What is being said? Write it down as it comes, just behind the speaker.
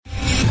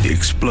the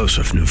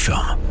explosive new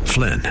film,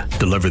 Flynn,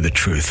 deliver the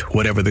truth,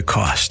 whatever the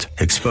cost,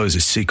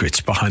 exposes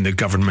secrets behind the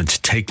government's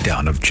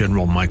takedown of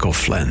General Michael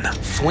Flynn.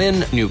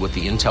 Flynn knew what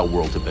the intel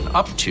world had been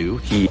up to.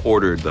 He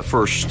ordered the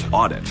first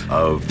audit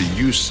of the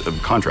use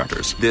of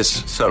contractors.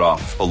 This set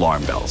off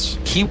alarm bells.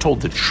 He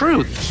told the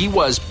truth. He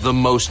was the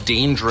most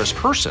dangerous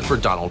person for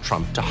Donald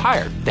Trump to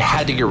hire. They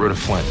had to get rid of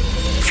Flynn.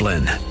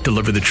 Flynn,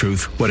 deliver the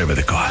truth, whatever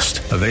the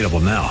cost. Available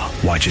now.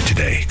 Watch it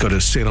today. Go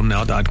to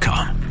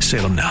salemnow.com.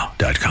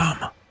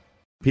 salemnow.com.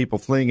 People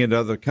fleeing into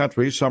other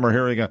countries, some are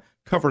hearing a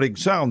comforting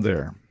sound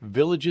there.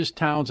 Villages,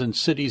 towns, and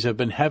cities have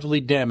been heavily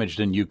damaged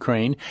in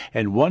Ukraine,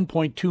 and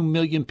 1.2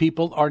 million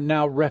people are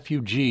now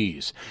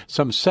refugees,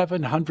 some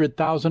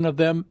 700,000 of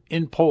them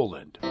in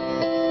Poland.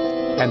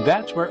 And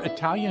that's where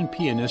Italian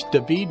pianist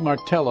David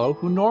Martello,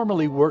 who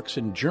normally works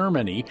in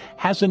Germany,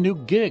 has a new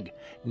gig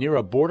near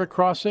a border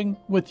crossing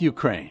with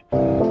Ukraine.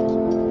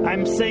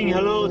 I'm saying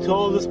hello to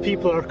all those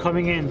people who are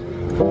coming in.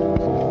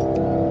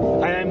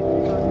 I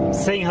am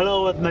saying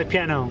hello with my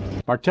piano.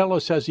 Martello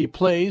says he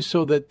plays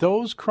so that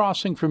those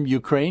crossing from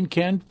Ukraine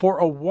can, for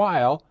a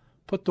while,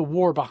 put the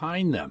war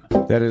behind them.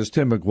 That is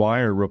Tim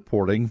McGuire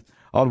reporting.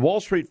 On Wall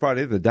Street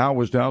Friday, the Dow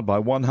was down by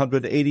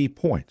 180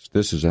 points.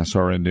 This is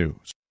SRN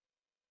News.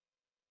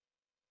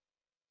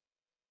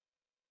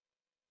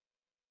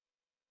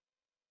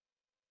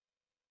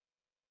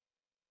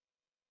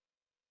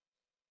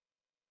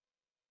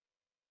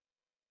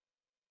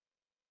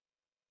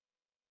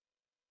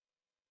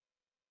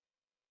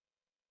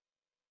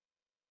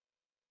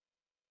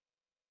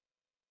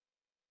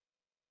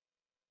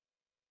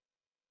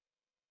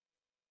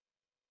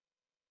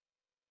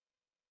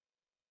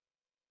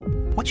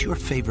 What's your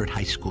favorite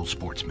high school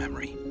sports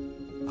memory?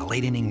 A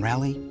late-inning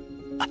rally?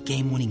 A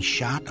game-winning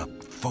shot? A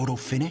photo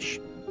finish?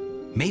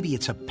 Maybe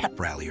it's a pep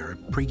rally or a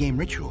pregame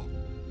ritual.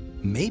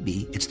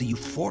 Maybe it's the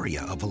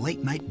euphoria of a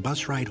late-night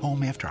bus ride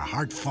home after a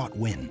hard-fought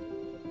win.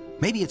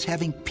 Maybe it's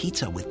having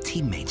pizza with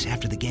teammates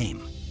after the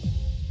game.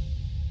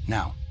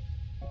 Now,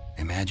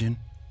 imagine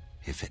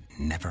if it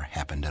never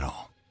happened at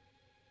all.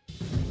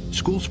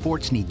 School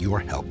sports need your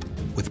help.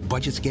 With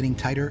budgets getting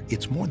tighter,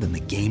 it's more than the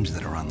games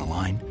that are on the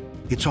line.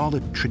 It's all the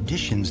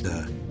traditions,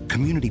 the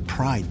community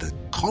pride, the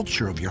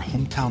culture of your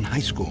hometown high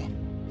school.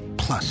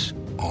 Plus,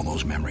 all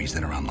those memories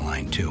that are on the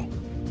line, too.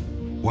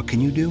 What can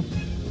you do?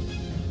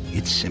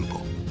 It's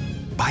simple.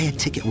 Buy a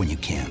ticket when you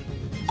can.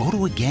 Go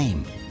to a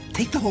game.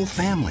 Take the whole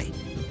family.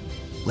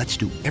 Let's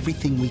do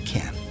everything we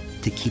can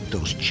to keep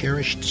those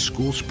cherished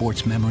school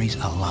sports memories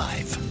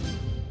alive.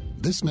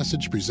 This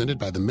message presented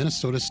by the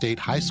Minnesota State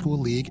High School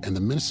League and the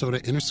Minnesota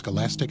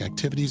Interscholastic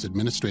Activities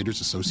Administrators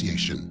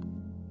Association.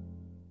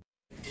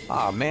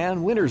 Aw,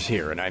 man, winter's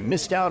here, and I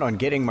missed out on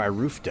getting my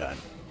roof done.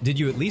 Did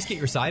you at least get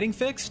your siding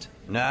fixed?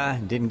 Nah,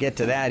 didn't get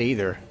to that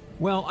either.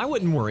 Well, I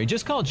wouldn't worry.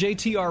 Just call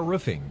JTR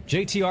Roofing.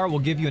 JTR will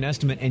give you an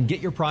estimate and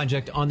get your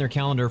project on their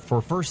calendar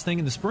for first thing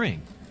in the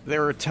spring.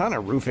 There are a ton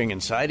of roofing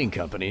and siding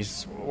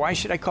companies. Why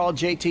should I call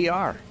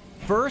JTR?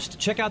 First,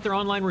 check out their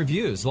online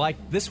reviews, like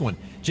this one.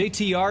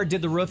 JTR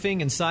did the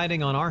roofing and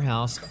siding on our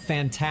house.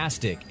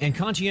 Fantastic. And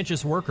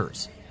conscientious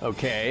workers.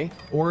 Okay.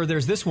 Or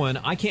there's this one.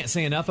 I can't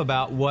say enough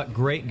about what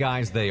great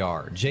guys they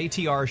are.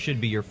 JTR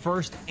should be your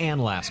first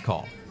and last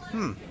call.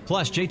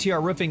 Plus,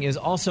 JTR Roofing is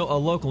also a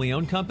locally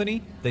owned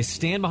company. They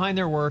stand behind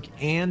their work,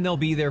 and they'll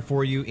be there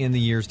for you in the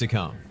years to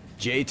come.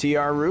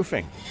 JTR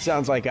Roofing.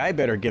 Sounds like I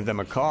better give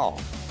them a call.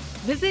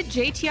 Visit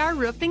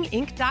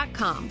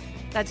jtrroofinginc.com.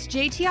 That's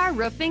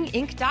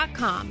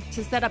jtrroofinginc.com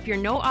to set up your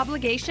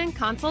no-obligation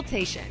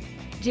consultation.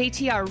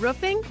 JTR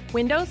Roofing,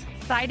 windows,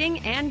 siding,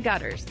 and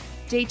gutters.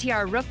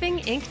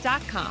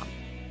 jtrroofinginc.com.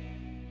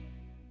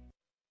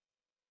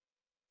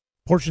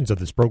 Portions of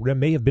this program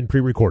may have been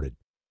pre-recorded.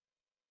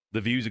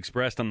 The views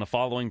expressed on the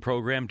following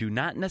program do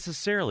not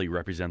necessarily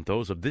represent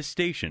those of this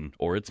station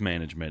or its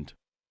management.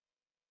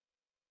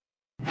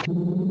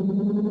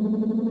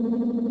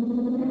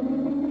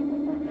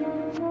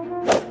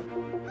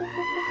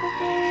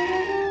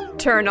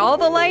 Turn all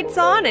the lights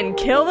on and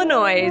kill the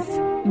noise.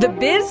 The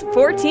Biz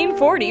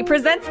 1440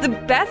 presents the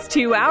best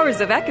 2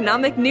 hours of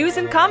economic news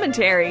and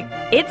commentary.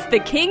 It's the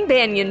King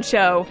Banyan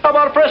Show. How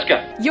about a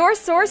Fresca? Your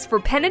source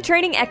for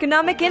penetrating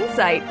economic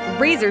insight,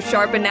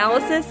 razor-sharp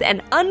analysis,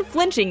 and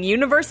unflinching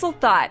universal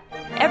thought.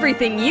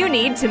 Everything you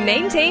need to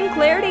maintain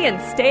clarity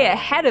and stay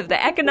ahead of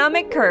the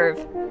economic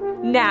curve.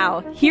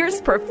 Now,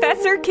 here's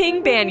Professor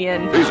King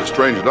Banyan. He's a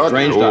strange doctor.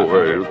 Strange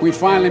doctor. We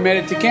finally made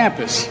it to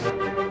campus.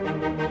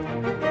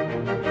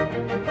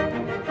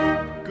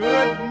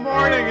 Good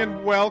morning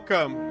and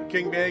welcome.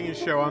 King Banyan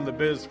Show on the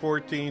Biz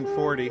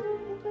 1440.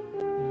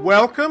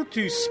 Welcome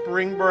to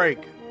spring break.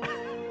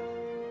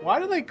 Why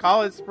do they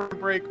call it spring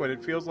break when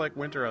it feels like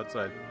winter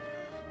outside?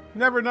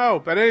 Never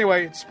know. But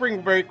anyway, it's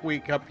spring break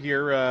week up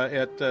here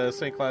at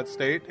St. Cloud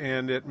State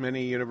and at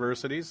many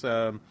universities,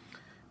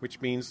 which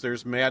means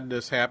there's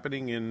madness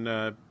happening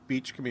in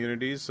beach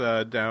communities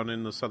down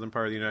in the southern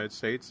part of the United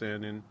States,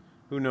 and in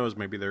who knows,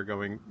 maybe they're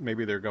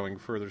going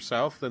further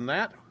south than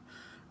that.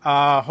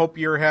 Hope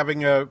you're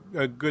having a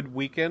good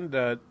weekend.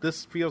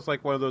 This feels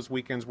like one of those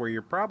weekends where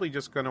you're probably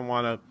just going to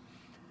want to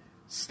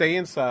stay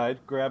inside,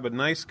 grab a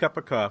nice cup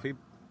of coffee.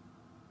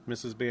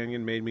 Mrs.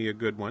 Banyan made me a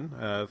good one,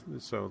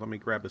 so let me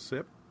grab a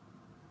sip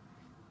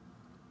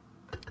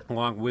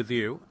along with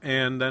you,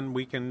 and then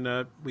we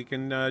can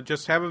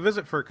just have a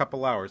visit for a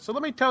couple hours. So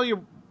let me tell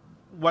you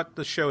what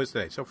the show is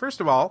today. So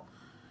first of all,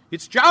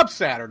 it's Job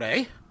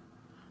Saturday.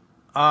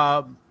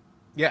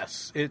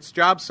 Yes, it's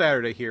Job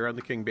Saturday here on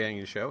the King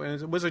Banyan Show,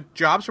 and it was a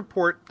jobs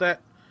report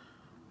that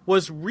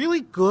was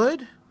really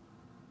good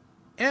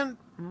and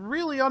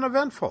really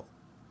uneventful.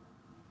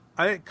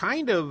 It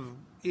kind of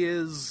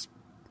is.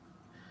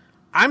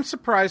 I'm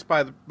surprised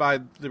by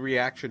the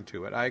reaction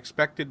to it. I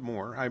expected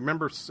more. I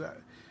remember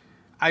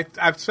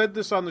I've said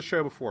this on the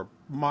show before.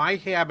 My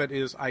habit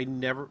is I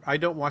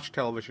don't watch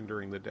television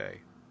during the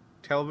day.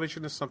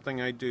 Television is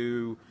something I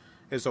do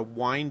as a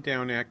wind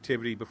down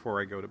activity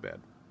before I go to bed.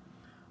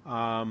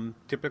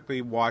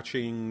 Typically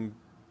watching,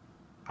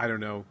 I don't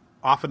know,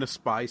 often a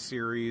spy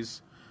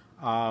series.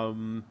 I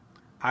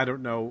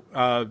don't know.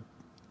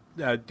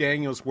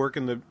 Daniel's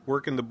working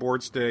the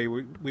boards today.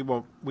 We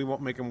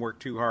won't make him work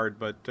too hard,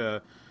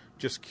 but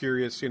just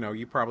curious.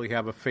 You probably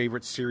have a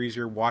favorite series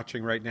you're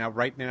watching right now.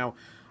 Right now,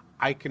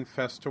 I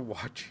confess to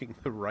watching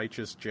The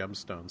Righteous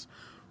Gemstones,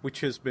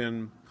 which has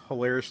been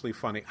hilariously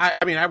funny.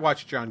 I mean, I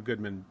watched John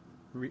Goodman,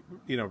 read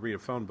a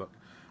phone book.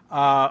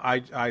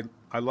 I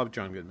love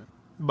John Goodman,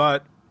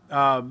 but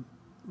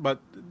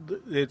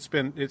it's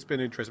been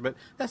interesting. But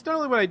that's not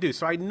only what I do.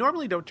 So I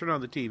normally don't turn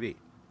on the TV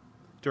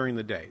during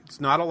the day.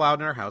 It's not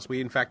allowed in our house.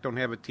 We in fact don't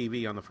have a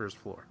TV on the first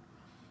floor,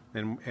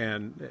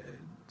 and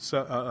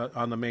so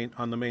on the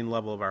main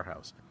level of our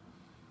house.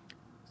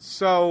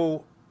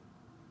 So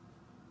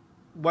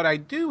what I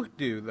do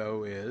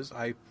though is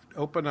I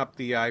open up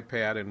the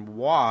iPad and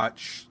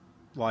watch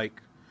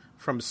like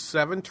from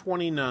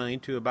 7:29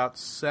 to about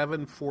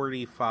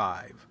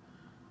 7:45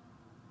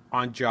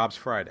 on Jobs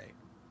Friday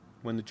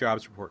when the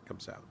jobs report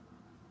comes out.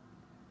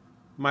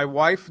 My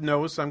wife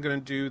knows I'm going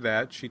to do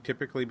that. She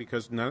typically,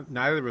 because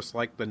neither of us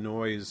like the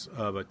noise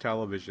of a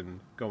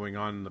television going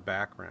on in the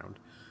background.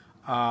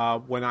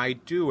 When I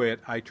do it,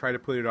 I try to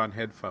put it on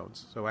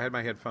headphones. So I had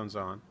my headphones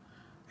on,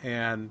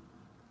 and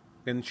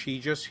she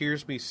just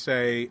hears me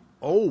say,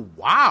 "Oh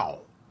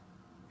wow,"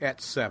 at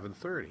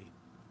 7:30,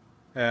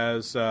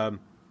 as Michael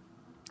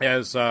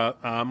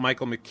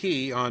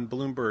McKee on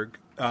Bloomberg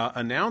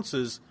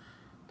announces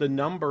the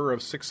number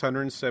of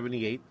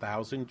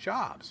 678,000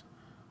 jobs,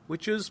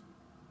 which is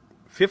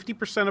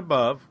 50%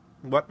 above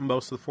what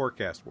most of the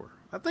forecasts were.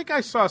 I think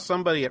I saw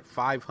somebody at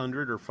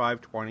 500 or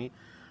 520.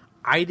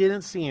 I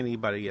didn't see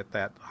anybody at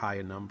that high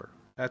a number.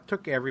 That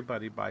took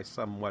everybody by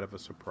somewhat of a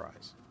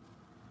surprise.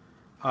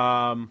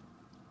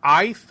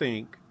 I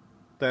think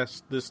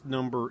this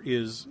number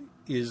is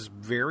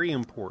very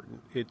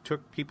important. It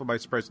took people by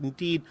surprise.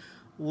 Indeed,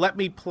 let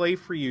me play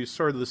for you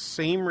sort of the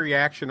same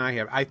reaction I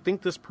have. I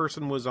think this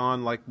person was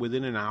on like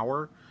within an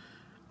hour.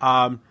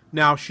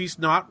 Now, she's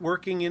not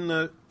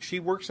working she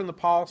works in the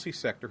policy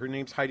sector. Her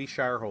name's Heidi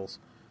Shirehole.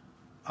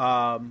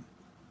 Do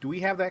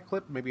we have that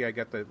clip? Maybe I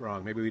got that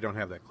wrong. Maybe we don't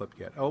have that clip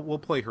yet. Oh, we'll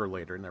play her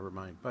later. Never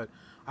mind. But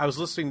I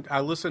listened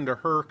to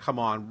her come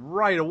on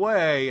right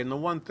away, and the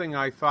one thing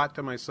I thought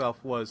to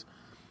myself was,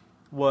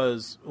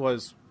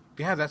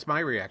 yeah, that's my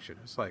reaction.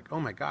 It's like, oh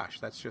my gosh,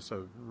 that's just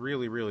a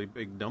really, really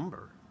big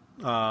number,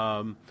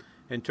 and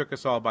took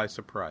us all by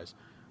surprise.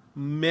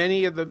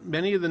 Many of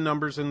the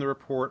numbers in the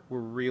report were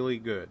really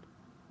good.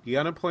 The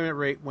unemployment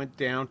rate went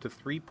down to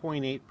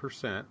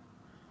 3.8%,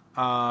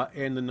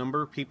 and the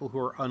number of people who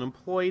are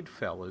unemployed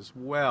fell as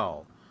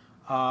well.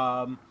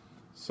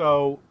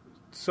 So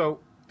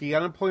the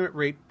unemployment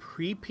rate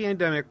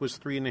pre-pandemic was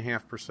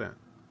 3.5%.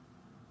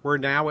 We're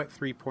now at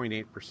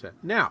 3.8%.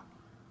 Now,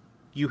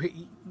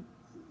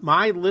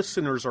 my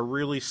listeners are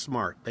really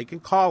smart. They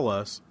can call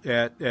us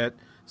at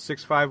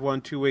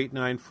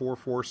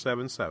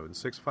 651-289-4477,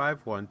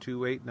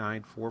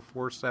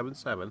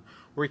 651-289-4477,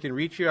 or you can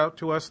reach out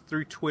to us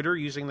through Twitter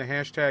using the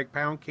hashtag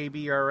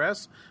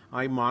 #KBRS.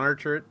 I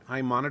monitor it.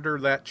 I monitor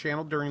that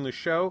channel during the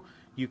show.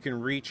 You can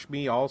reach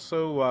me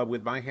also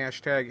with my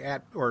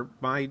hashtag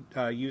my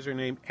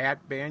username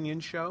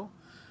 @BanyanShow.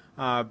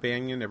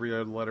 Banyan, every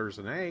other letter is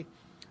an A.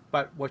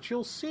 But what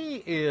you'll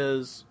see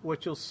is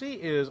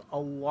a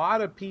lot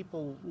of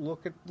people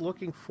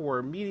looking for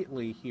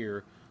immediately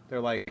here. They're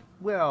like,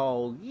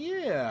 well,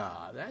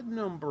 yeah, that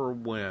number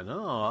went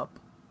up.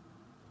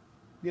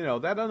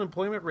 That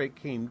unemployment rate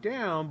came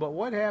down, but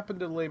what happened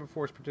to the labor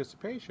force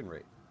participation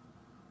rate?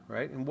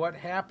 Right? And what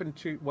happened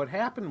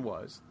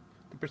was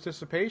the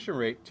participation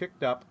rate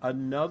ticked up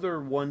another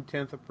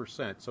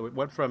 0.1%. So it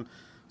went from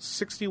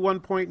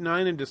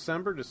 61.9 in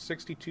December to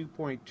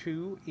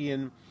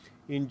 62.2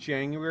 in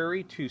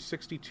January to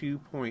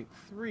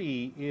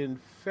 62.3 in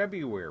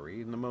February,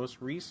 in the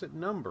most recent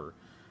number.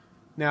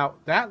 Now,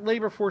 that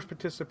labor force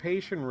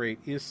participation rate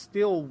is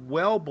still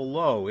well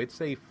below.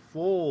 It's a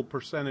full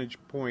percentage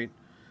point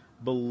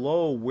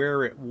below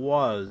where it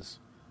was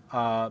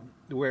at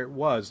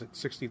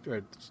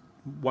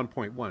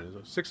 1.1.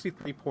 It's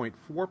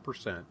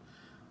 63.4%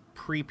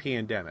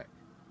 pre-pandemic.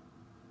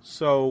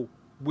 So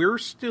we're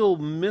still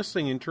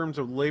missing, in terms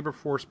of labor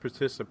force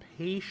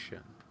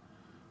participation,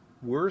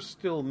 we're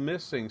still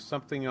missing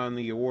something on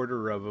the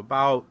order of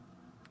about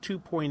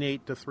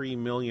 2.8 to 3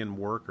 million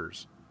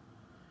workers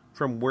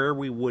from where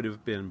we would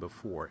have been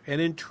before. And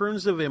in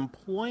terms of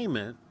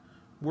employment,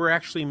 we're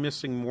actually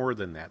missing more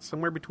than that,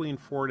 somewhere between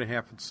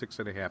 4.5 and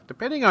 6.5,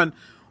 depending on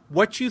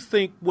what you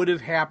think would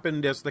have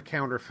happened as the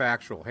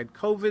counterfactual. Had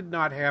COVID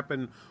not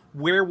happened,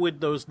 where would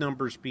those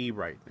numbers be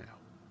right now?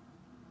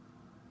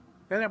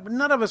 And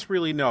none of us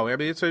really know. I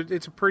mean, it's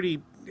a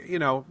pretty,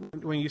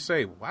 when you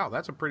say, wow,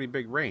 that's a pretty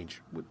big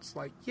range. It's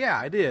like,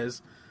 yeah, it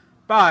is.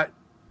 But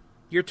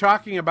you're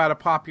talking about a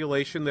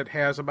population that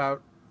has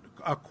about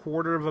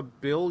 250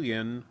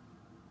 million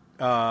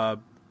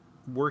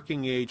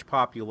working age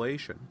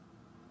population.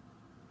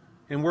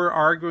 And we're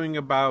arguing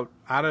about,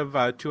 out of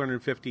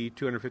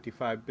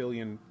 263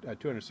 million,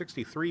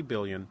 263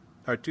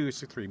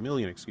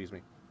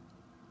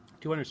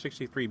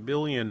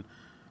 billion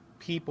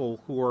people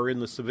who are in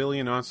the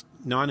civilian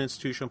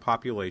non-institutional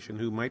population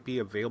who might be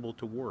available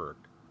to work.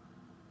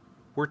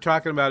 We're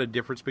talking about a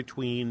difference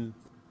between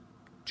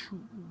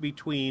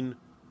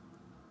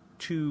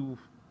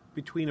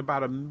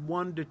about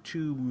 1 to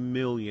 2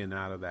 million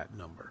out of that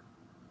number.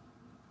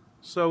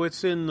 So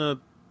it's in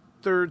the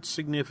third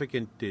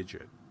significant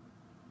digit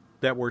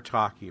that we're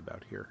talking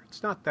about here.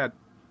 It's not that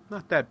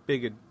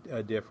big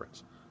a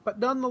difference, but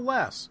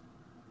nonetheless,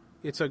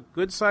 it's a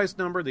good-sized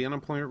number. The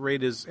unemployment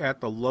rate is at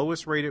the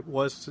lowest rate it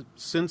was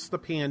since the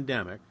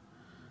pandemic.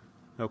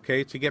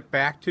 Okay, to get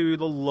back to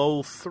the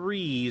low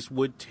threes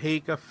would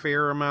take a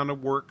fair amount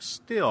of work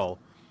still.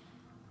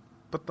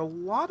 But a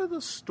lot of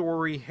the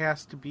story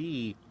has to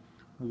be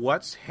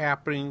what's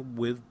happening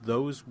with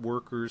those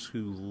workers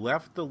who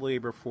left the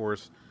labor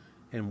force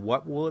and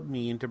what will it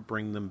mean to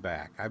bring them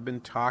back. I've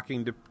been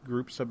talking to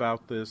groups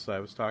about this.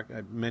 I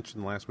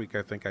mentioned last week,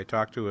 I think I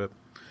talked to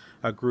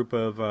a group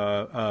of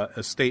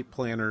estate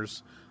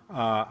planners.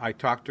 I'll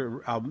talk a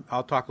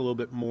little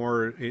bit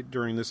more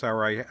during this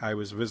hour. I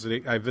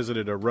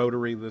visited a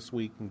Rotary this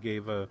week and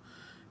gave a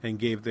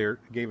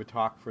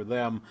talk for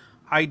them.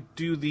 I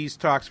do these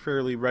talks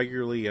fairly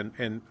regularly,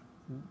 and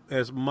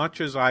as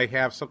much as I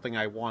have something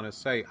I want to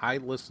say, I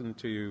listen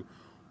to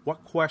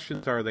what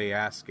questions are they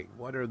asking?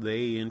 What are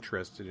they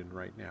interested in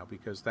right now?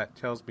 Because that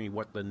tells me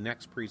what the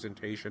next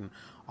presentation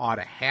ought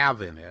to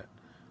have in it.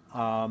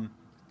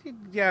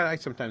 Yeah, I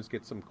sometimes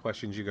get some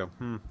questions. You go,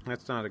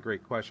 that's not a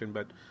great question.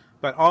 But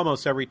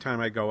almost every time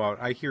I go out,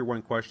 I hear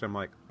one question. I'm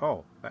like,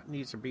 oh, that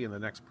needs to be in the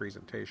next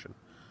presentation.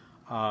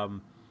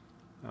 One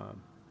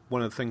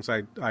of the things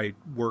I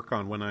work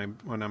on when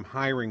I'm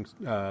hiring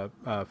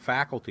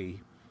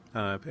faculty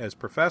as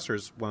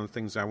professors, one of the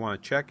things I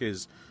want to check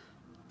is,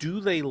 do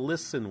they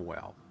listen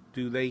well?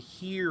 Do they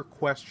hear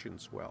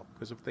questions well?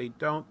 Because if they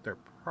don't, they're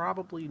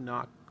probably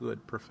not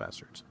good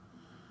professors.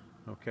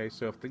 Okay,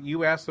 so if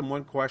you ask them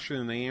one question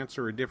and they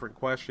answer a different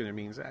question, it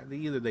means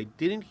either they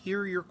didn't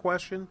hear your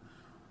question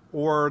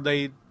or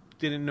they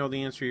didn't know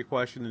the answer to your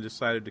question and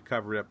decided to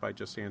cover it up by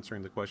just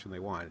answering the question they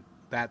wanted.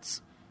 That,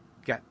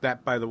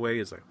 by the way,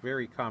 is a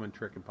very common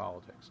trick in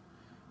politics.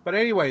 But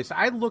anyways,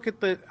 I look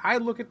at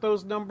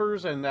those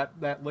numbers, and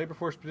that labor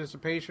force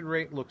participation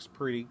rate looks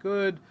pretty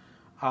good.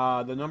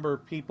 The number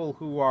of people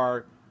who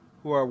are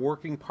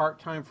working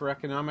part-time for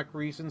economic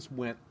reasons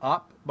went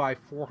up by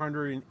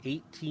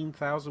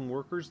 418,000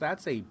 workers.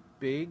 That's a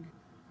big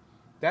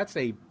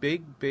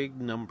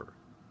number.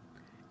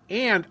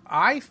 And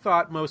I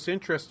thought most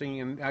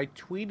interesting, and I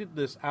tweeted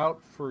this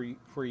out for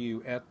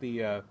you at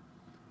the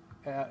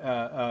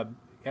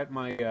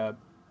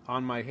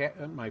on my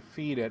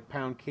feed at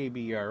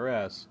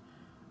 #KBRS.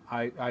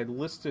 I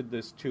listed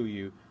this to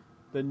you.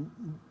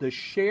 The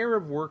share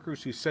of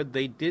workers who said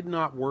they did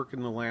not work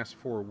in the last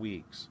 4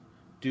 weeks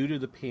due to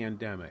the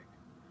pandemic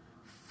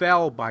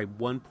fell by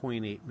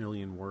 1.8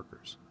 million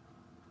workers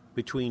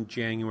between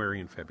January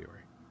and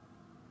February.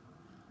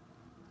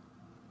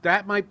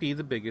 That might be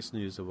the biggest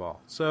news of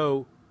all.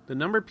 So the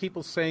number of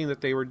people saying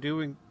that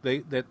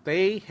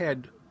they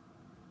had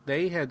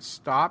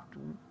stopped,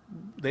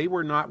 they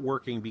were not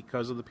working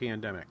because of the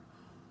pandemic.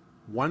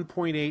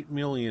 1.8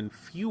 million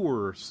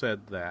fewer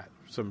said that,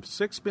 from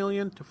 6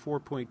 million to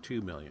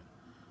 4.2 million.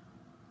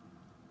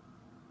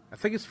 I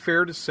think it's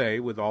fair to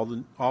say, with all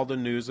the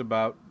news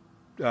about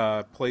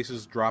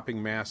places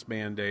dropping mask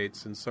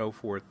mandates and so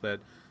forth,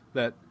 that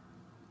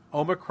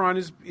Omicron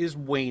is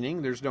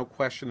waning. There's no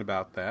question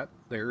about that.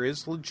 There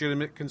is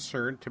legitimate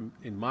concern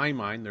in my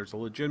mind. There's a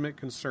legitimate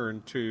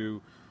concern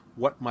to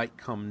what might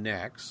come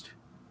next.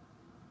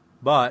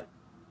 But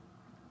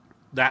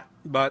that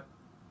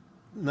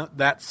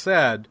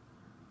said,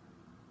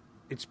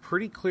 it's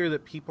pretty clear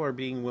that people are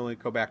being willing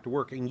to go back to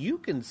work, and you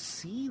can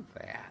see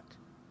that.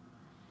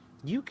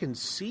 You can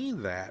see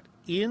that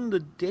in the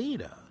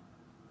data.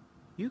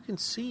 You can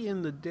see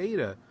in the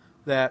data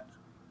that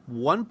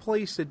one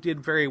place that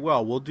did very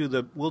well. We'll do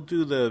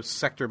the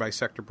sector by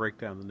sector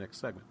breakdown in the next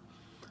segment.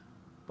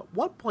 But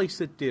one place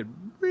that did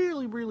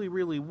really, really,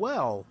 really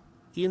well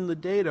in the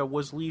data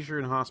was leisure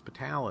and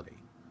hospitality.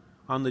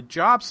 On the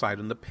job side,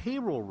 in the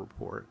payroll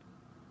report,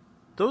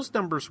 those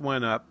numbers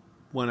went up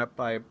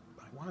by, I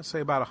want to say,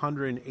 about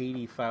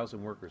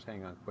 180,000 workers.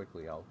 Hang on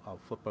quickly. I'll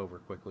flip over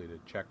quickly to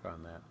check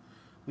on that.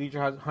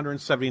 Leisure has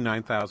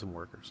 179,000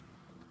 workers.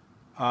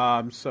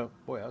 So,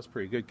 boy, that was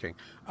pretty good, King.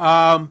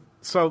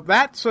 So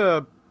that's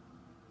a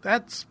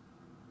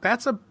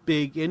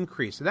big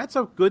increase. That's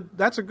a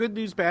good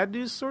news, bad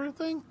news sort of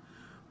thing.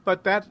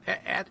 But that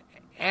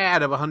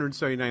add of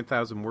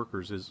 179,000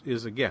 workers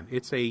is again,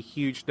 it's a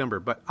huge number.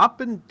 But up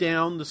and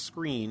down the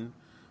screen,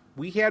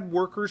 we had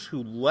workers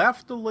who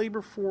left the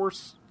labor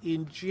force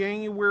in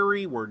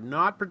January, were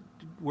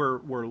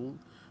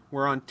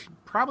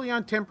probably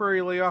on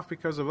temporary layoff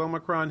because of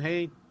Omicron.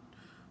 Hey,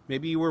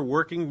 maybe you were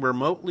working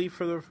remotely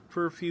for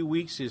a few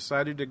weeks. You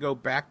decided to go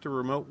back to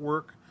remote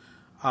work.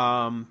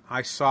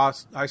 I saw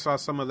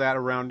some of that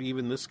around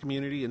even this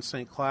community in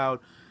St. Cloud,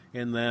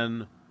 and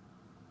then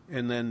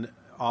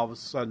all of a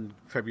sudden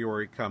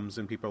February comes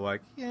and people are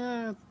like,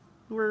 yeah,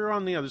 we're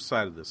on the other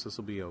side of this. This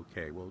will be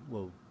okay.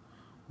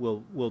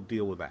 We'll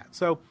deal with that.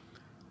 So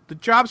the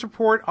jobs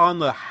report on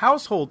the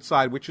household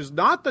side, which is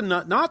not the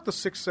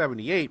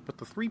 678, but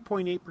the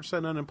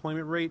 3.8%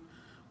 unemployment rate,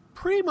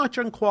 pretty much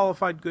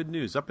unqualified good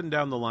news up and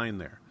down the line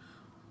there.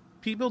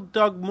 People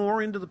dug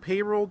more into the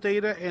payroll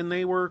data, and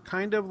they were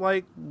kind of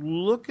like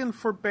looking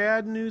for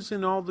bad news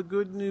in all the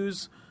good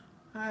news.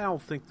 I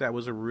don't think that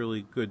was a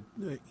really good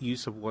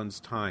use of one's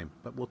time,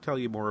 but we'll tell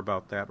you more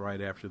about that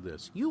right after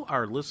this. You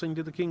are listening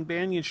to The King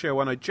Banaian Show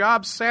on a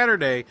Job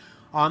Saturday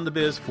on the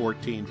Biz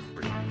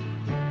 1440.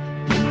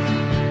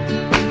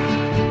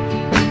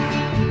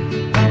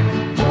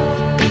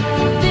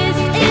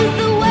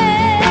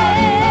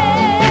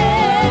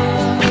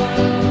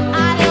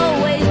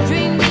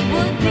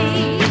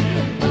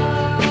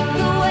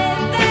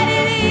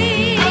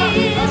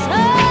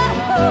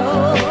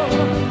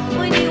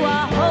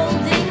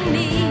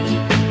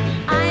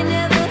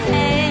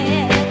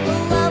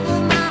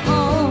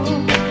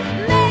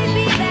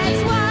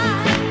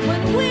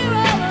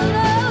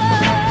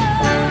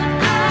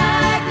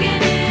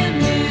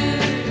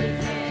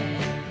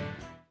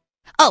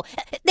 Oh,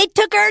 they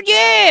took our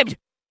jobs!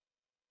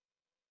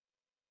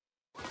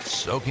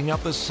 Soaking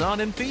up the sun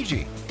in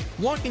Fiji,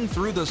 walking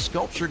through the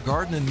sculpture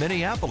garden in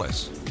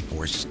Minneapolis,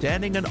 or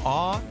standing in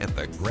awe at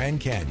the Grand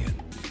Canyon.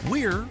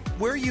 We're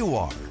where you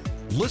are.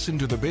 Listen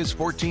to the Biz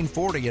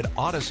 1440 at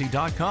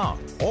Odyssey.com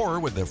or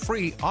with the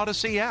free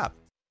Odyssey app.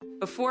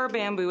 Before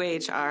Bamboo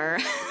HR,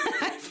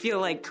 I feel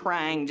like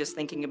crying just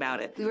thinking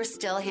about it. We were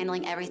still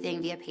handling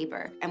everything via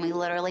paper, and we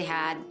literally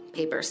had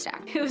paper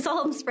stacked. It was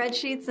all in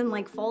spreadsheets and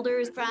like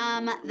folders.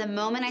 From the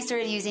moment I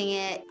started using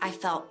it, I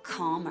felt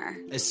calmer.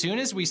 As soon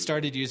as we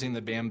started using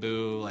the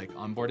Bamboo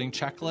onboarding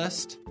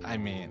checklist, I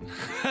mean,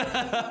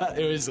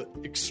 it was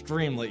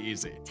extremely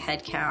easy.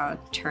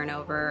 Headcount,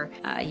 turnover,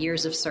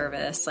 years of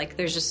service.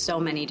 There's just so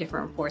many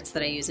different reports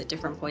that I use at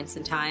different points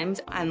in time.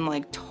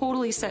 I'm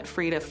totally set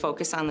free to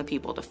focus on the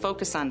people, to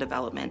focus on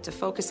development, to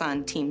focus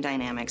on team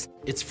dynamics.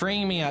 It's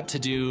freeing me up to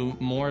do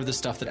more of the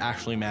stuff that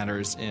actually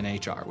matters in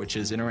HR, which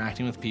is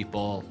interacting with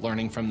people,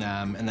 learning from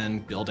them, and then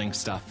building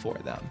stuff for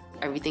them.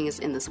 Everything is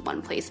in this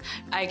one place.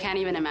 I can't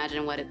even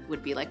imagine what it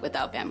would be like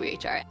without Bamboo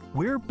HR.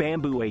 We're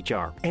Bamboo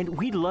HR, and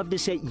we'd love to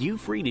set you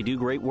free to do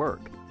great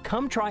work.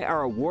 Come try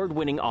our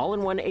award-winning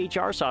all-in-one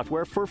HR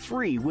software for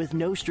free with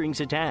no strings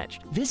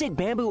attached. Visit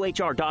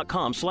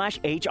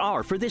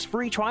bamboohr.com/HR for this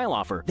free trial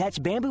offer. That's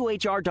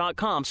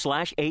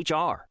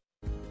bamboohr.com/HR.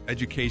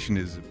 Education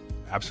is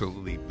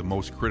absolutely the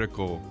most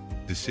critical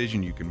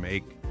decision you can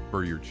make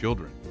for your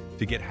children.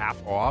 To get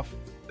half off,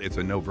 it's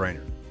a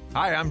no-brainer.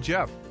 Hi, I'm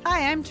Jeff.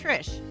 Hi, I'm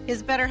Trish,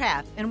 his better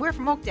half, and we're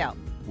from Oakdale.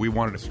 We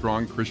wanted a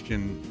strong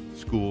Christian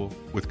school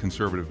with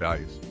conservative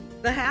values.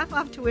 The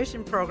half-off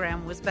tuition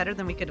program was better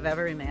than we could have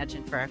ever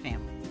imagined for our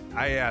family.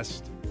 I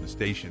asked the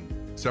station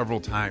several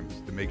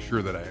times to make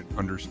sure that I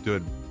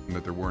understood and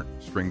that there weren't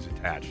strings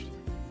attached,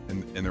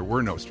 and there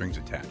were no strings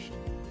attached.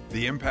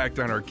 The impact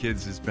on our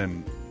kids has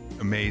been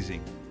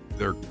amazing.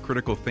 Their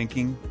critical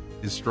thinking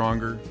is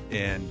stronger,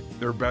 and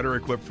they're better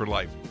equipped for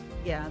life.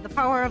 Yeah, the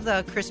power of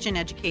the Christian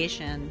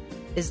education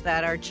is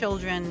that our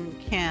children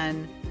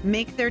can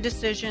make their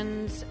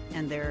decisions,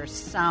 and their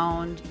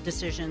sound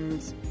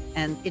decisions,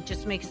 and it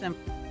just makes them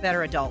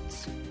better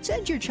adults.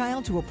 Send your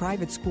child to a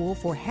private school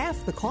for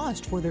half the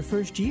cost for their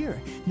first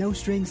year. No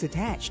strings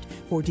attached.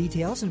 For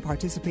details and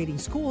participating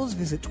schools,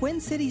 visit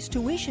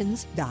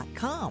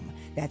TwinCitiesTuitions.com.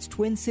 That's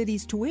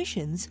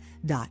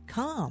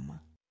TwinCitiesTuitions.com.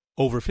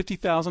 Over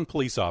 50,000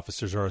 police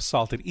officers are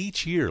assaulted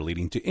each year,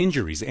 leading to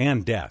injuries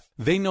and death.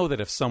 They know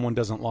that if someone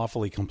doesn't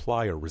lawfully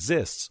comply or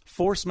resists,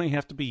 force may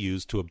have to be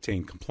used to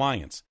obtain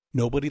compliance.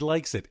 Nobody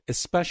likes it,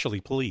 especially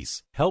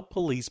police. Help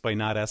police by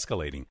not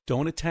escalating.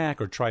 Don't attack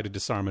or try to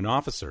disarm an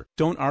officer.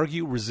 Don't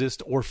argue,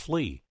 resist, or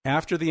flee.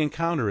 After the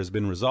encounter has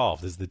been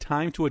resolved is the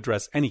time to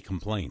address any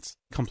complaints.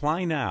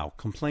 Comply now,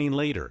 complain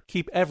later.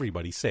 Keep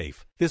everybody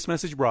safe. This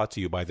message brought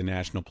to you by the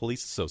National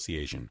Police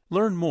Association.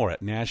 Learn more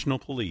at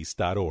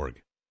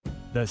nationalpolice.org.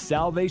 The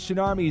Salvation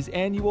Army's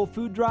annual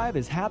food drive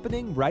is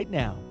happening right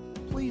now.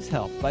 Please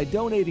help by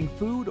donating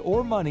food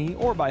or money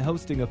or by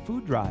hosting a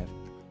food drive.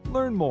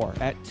 Learn more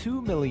at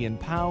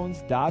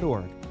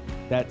 2millionpounds.org.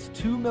 That's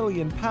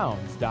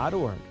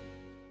 2millionpounds.org.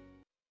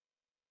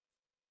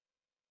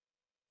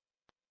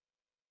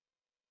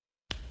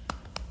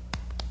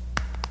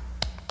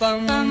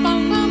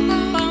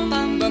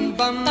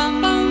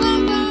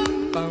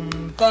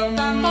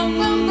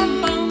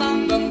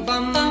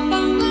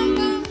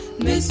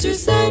 Mr.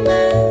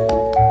 Sandman,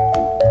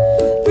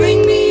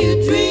 bring me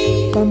a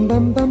dream.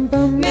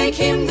 Make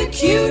him the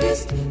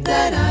cutest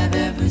that I've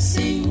ever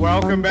seen.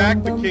 Welcome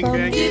back to King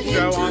Bangy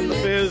Show on the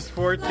Biz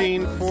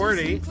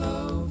 1440.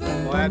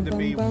 Glad to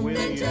be with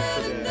you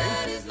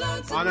today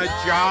on a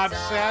job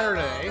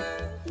Saturday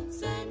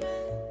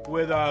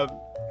with a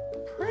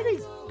pretty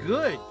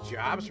good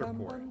jobs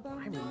report.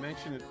 I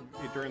mentioned it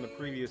during the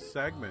previous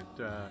segment.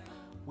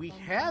 We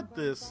had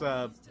this.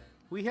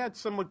 We had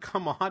someone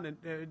come on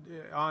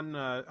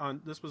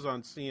on this was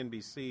on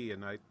CNBC,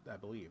 and I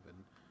believe, and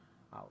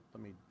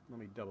let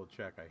me double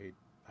check. I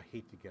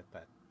hate to get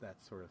that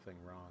sort of thing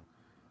wrong,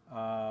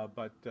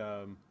 but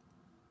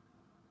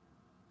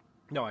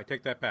no, I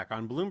take that back.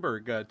 On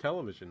Bloomberg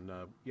television,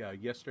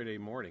 yesterday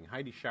morning,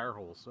 Heidi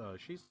Sharholz,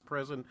 she's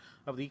president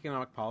of the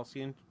Economic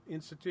Policy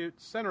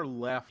Institute,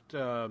 center-left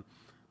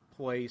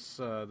place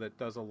that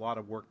does a lot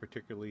of work,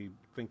 particularly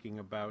thinking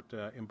about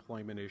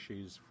employment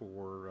issues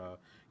for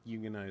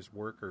unionized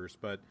workers.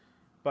 But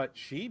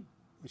she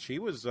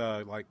was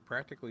like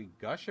practically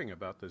gushing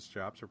about this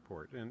jobs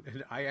report,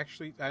 and I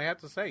have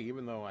to say,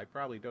 even though I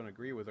probably don't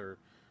agree with her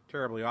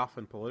terribly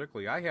often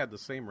politically, I had the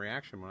same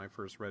reaction when I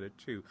first read it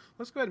too.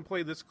 Let's go ahead and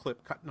play this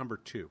clip, cut number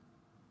 2.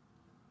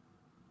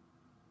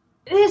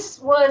 This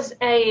was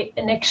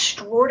an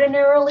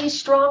extraordinarily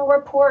strong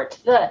report.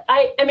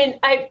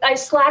 I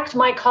slacked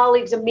my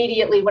colleagues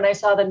immediately when I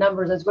saw the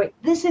numbers. I was going,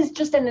 this is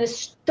just an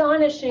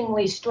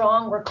astonishingly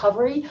strong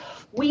recovery.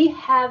 We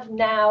have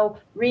now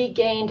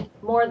regained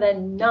more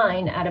than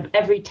 9 out of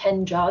every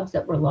 10 jobs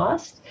that were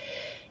lost.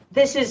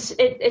 This is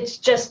it's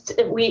just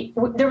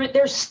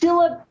there's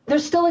still a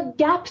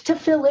gap to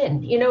fill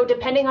in,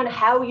 depending on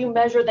how you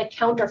measure the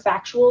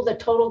counterfactual. The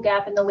total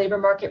gap in the labor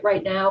market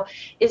right now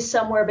is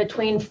somewhere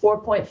between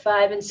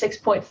 4.5 and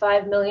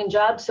 6.5 million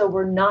jobs, so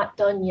we're not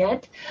done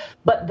yet,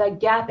 but the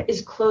gap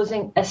is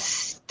closing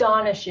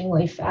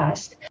astonishingly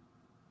fast.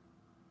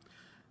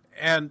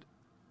 And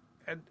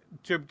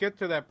to get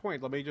to that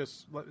point, let me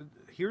just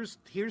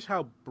here's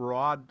how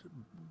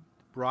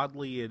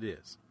broadly it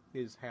is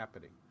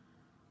happening.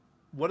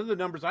 One of the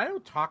numbers, I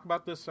don't talk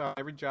about this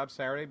every job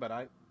Saturday, but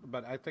I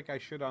think I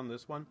should on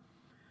this one.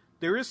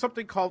 There is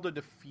something called a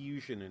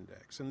diffusion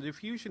index, and the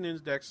diffusion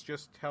index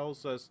just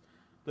tells us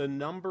the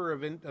number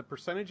of a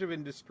percentage of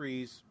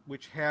industries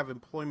which have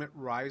employment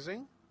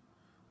rising,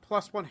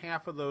 plus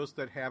 1/2 of those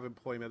that have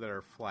employment that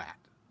are flat.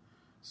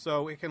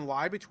 So it can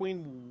lie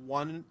between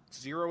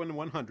 0 and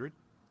 100.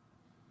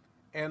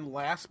 And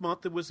last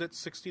month it was at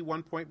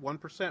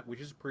 61.1%,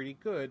 which is pretty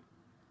good.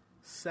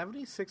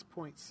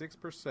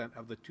 76.6%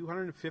 of the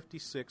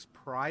 256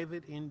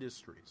 private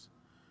industries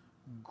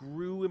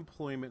grew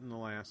employment in the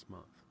last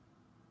month.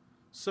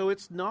 So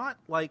it's not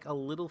like a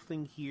little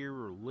thing here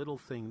or a little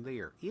thing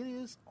there. It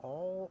is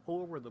all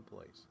over the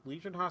place.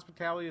 Leisure and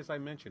hospitality, as I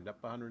mentioned,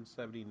 up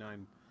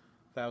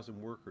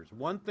 179,000 workers.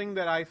 One thing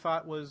that I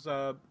thought was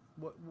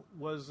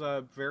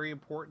very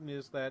important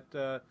is that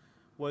the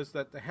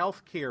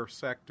healthcare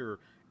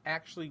sector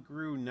actually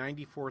grew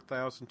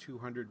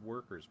 94,200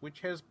 workers,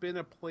 which has been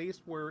a place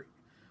where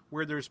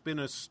there's been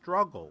a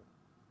struggle,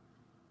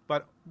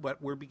 but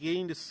we're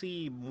beginning to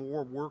see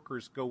more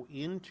workers go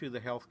into the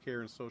healthcare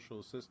and social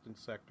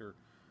assistance sector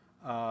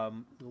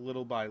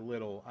little by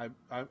little.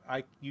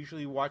 I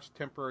usually watch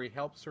temporary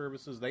help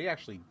services. They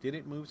actually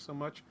didn't move so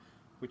much,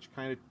 which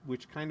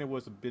kind of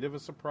was a bit of a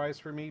surprise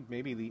for me.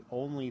 Maybe the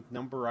only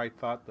number I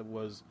thought that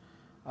was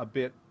a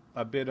bit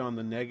on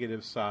the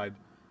negative side.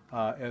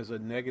 As a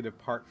negative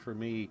part for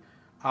me.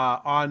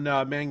 On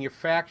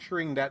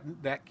manufacturing,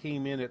 that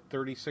came in at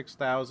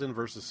 36,000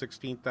 versus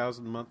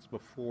 16,000 months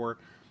before,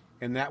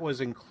 and that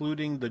was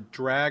including the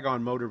drag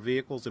on motor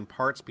vehicles and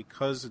parts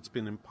because it's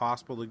been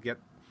impossible to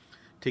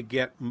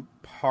get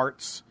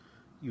parts.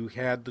 You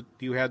had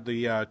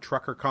the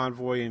trucker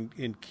convoy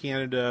in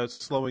Canada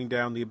slowing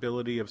down the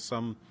ability of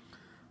some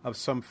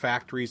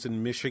factories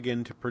in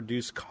Michigan to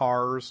produce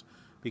cars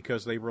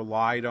because they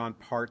relied on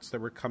parts that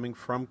were coming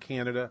from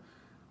Canada.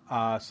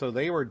 So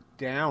they were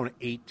down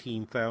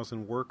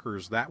 18,000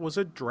 workers. That was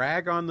a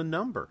drag on the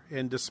number.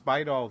 And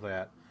despite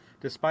that,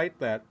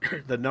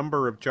 the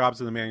number of jobs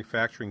in the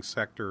manufacturing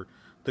sector,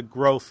 the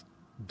growth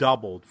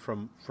doubled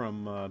from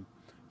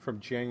from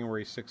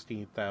January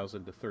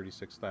 16,000 to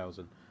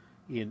 36,000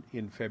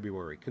 in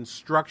February.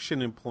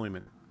 Construction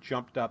employment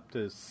jumped up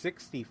to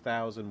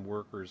 60,000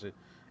 workers. It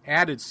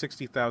added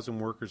 60,000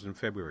 workers in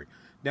February.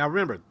 Now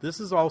remember, this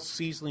is all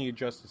seasonally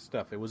adjusted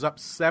stuff. It was up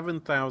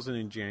 7,000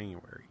 in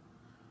January.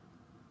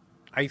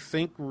 I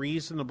think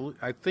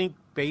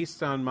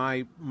based on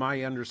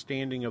my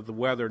understanding of the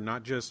weather,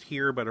 not just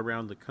here but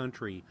around the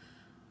country,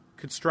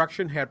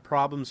 construction had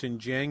problems in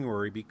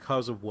January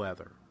because of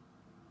weather.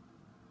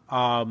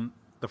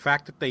 The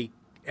fact that they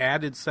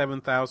added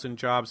 7,000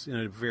 jobs in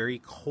a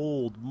very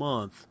cold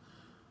month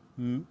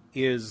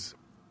is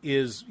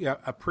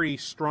a pretty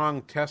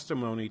strong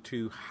testimony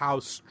to how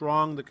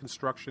strong the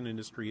construction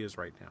industry is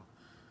right now.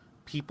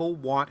 People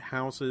want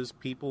houses.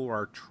 People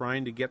are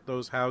trying to get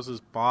those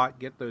houses bought,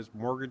 get those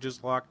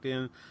mortgages locked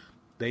in.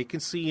 They can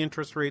see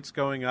interest rates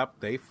going up.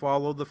 They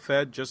follow the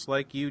Fed just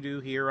like you do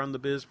here on the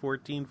Biz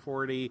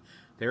 1440.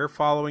 They're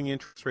following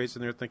interest rates,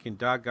 and they're thinking,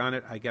 doggone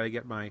it, I got to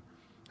get my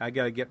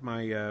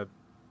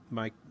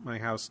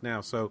house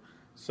now. So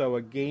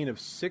a gain of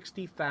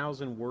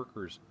 60,000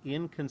 workers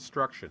in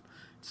construction.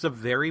 It's a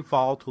very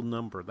volatile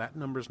number. That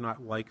number's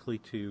not likely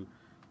to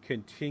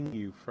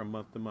continue from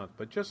month to month.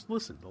 But just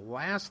listen, the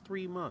last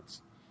 3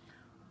 months,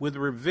 with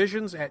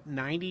revisions at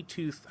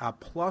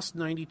plus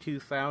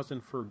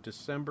 92,000 for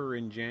December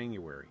and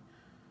January,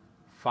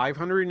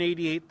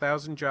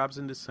 588,000 jobs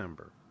in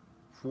December,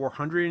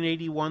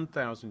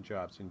 481,000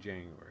 jobs in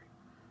January,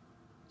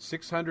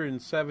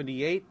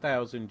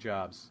 678,000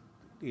 jobs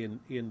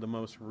in the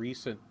most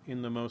recent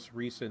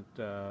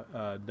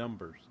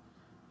numbers.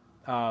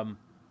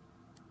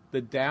 The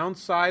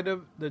downside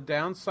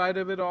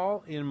of it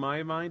all, in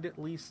my mind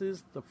at least,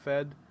 is the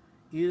Fed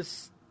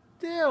is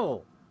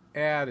still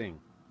adding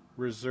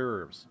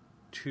reserves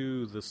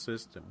to the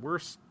system. We're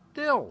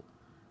still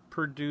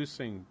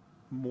producing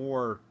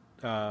more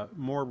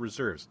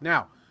reserves.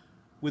 Now,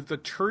 with the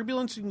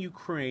turbulence in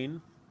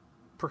Ukraine,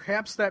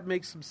 perhaps that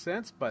makes some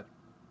sense, but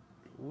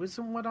it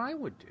isn't what I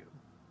would do.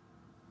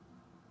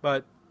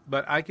 But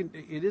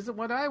it isn't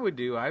what I would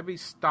do. I'd be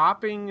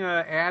stopping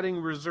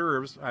adding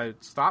reserves.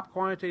 I'd stop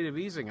quantitative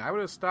easing. I would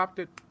have stopped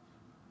it.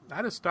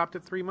 I'd have stopped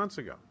it 3 months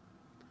ago.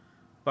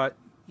 But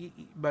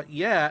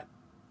yet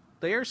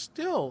they are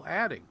still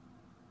adding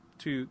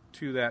to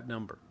that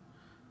number.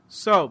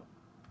 So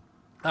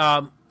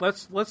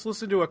let's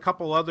listen to a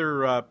couple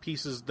other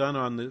pieces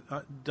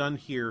done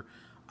here.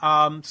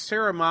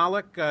 Sarah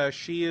Malik,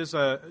 she's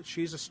a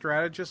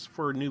strategist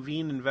for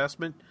Nuveen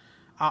Investment.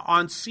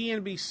 On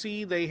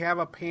CNBC, they have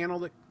a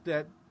panel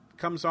that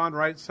comes on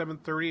right at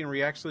 7:30 and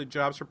reacts to the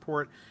jobs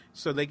report,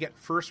 so they get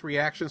first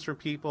reactions from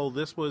people.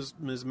 This was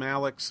Ms.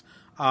 Malik's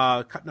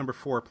cut number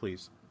 4,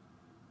 please.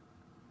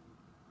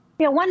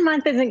 1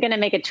 month isn't going to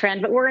make a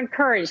trend, but we're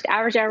encouraged.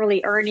 Average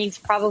hourly earnings,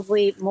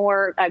 probably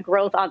more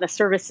growth on the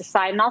services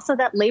side. And also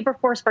that labor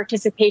force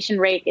participation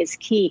rate is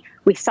key.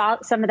 We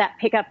saw some of that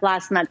pick up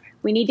last month.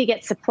 We need to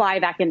get supply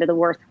back into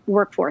the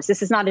workforce.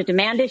 This is not a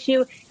demand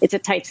issue. It's a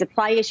tight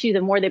supply issue.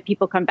 The more that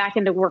people come back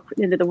into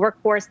the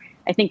workforce,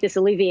 I think this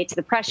alleviates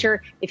the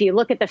pressure. If you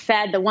look at the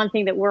Fed, the one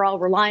thing that we're all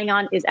relying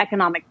on is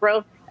economic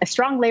growth. A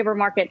strong labor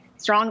market,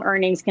 strong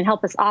earnings can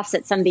help us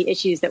offset some of the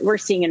issues that we're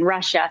seeing in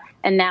Russia,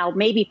 and now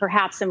maybe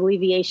perhaps some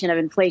alleviation of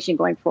inflation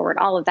going forward.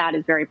 All of that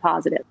is very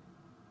positive.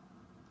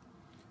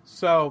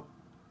 So,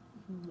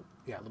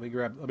 yeah, let me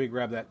grab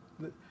that.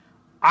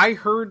 I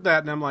heard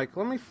that, and I'm like,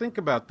 let me think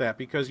about that,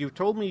 because you've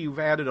told me you've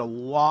added a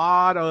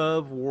lot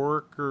of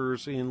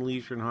workers in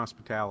leisure and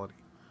hospitality.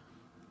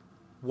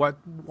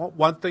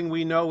 One thing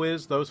we know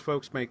is those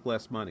folks make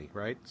less money,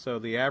 right? So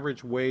the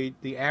average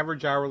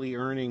hourly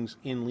earnings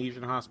in leisure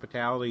and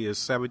hospitality is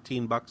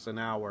 $17 an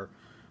hour,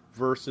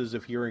 versus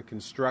if you're in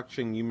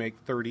construction, you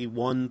make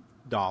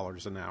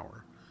 $31 an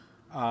hour.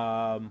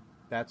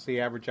 That's the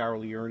average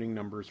hourly earning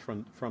numbers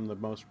from the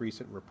most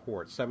recent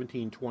report.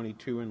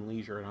 $17.22 in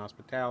leisure and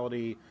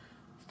hospitality,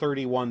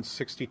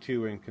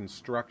 $31.62 in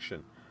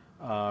construction.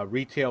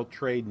 Retail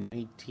trade,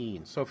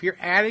 19. So if you're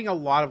adding a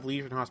lot of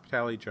leisure and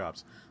hospitality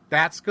jobs,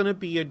 that's going to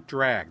be a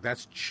drag.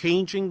 That's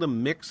changing the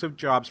mix of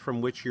jobs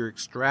from which you're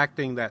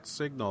extracting that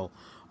signal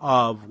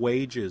of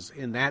wages.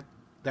 And that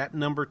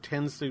number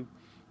tends to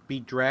be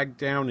dragged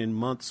down in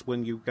months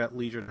when you've got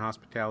leisure and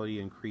hospitality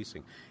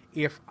increasing.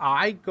 If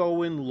I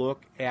go and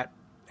look at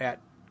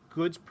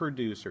goods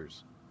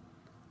producers,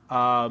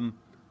 I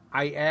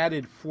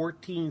added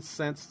 14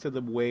 cents to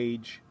the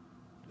wage.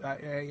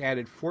 I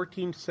added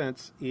 14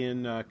 cents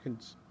in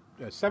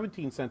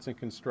 17 cents in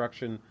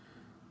construction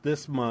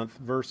this month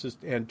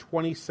and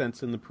 20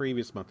 cents in the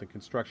previous month in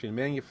construction. In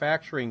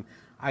manufacturing,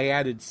 I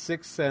added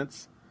 6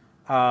 cents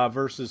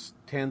versus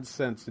 10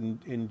 cents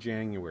in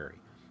January.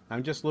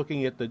 I'm just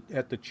looking at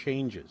the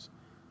changes.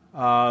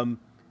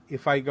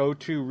 If I go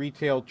to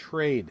retail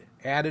trade,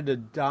 added a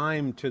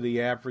dime to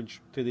the average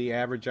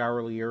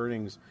hourly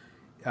earnings,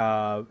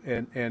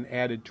 and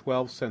added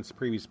 12 cents the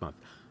previous month.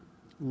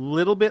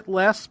 Little bit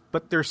less,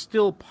 but they're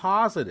still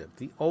positive.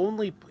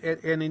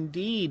 And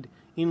indeed,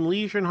 in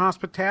leisure and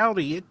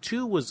hospitality, it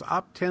too was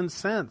up 10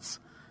 cents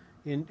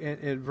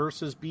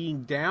versus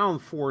being down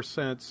 4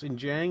 cents in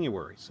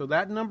January. So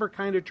that number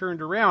kind of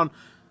turned around.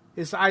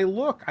 As I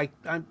look,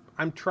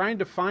 I'm trying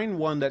to find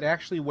one that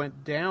actually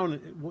went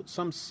down,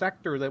 some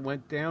sector that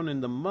went down in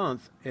the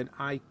month, and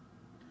I'm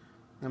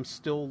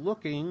still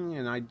looking,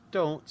 and I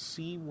don't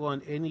see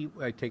one.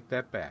 I take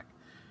that back.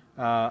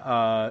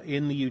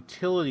 In the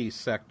utility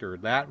sector,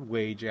 that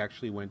wage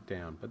actually went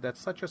down, but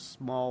that's such a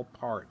small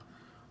part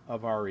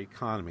of our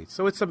economy.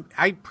 So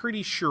I'm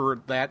pretty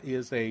sure that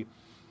is a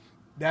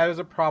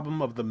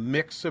problem of the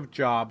mix of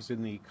jobs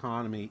in the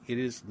economy. It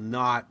is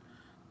not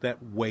that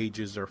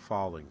wages are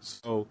falling.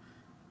 So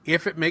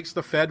if it makes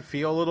the Fed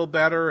feel a little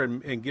better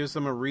and gives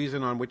them a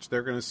reason on which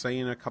they're going to say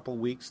in a couple of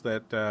weeks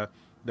that they're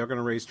going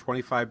to raise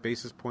 25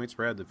 basis points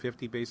rather than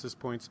 50 basis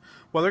points,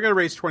 well, they're going to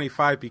raise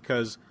 25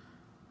 because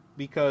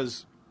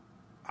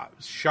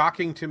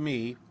shocking to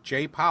me,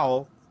 Jay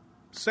Powell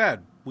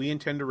said, we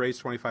intend to raise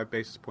 25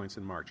 basis points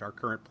in March. Our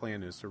current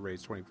plan is to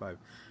raise 25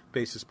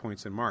 basis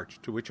points in March,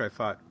 to which I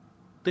thought,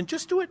 then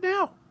just do it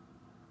now.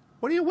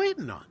 What are you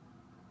waiting on?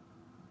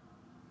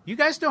 You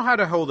guys know how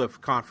to hold a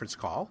conference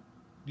call.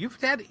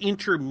 You've had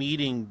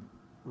intermeeting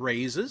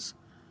raises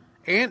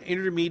and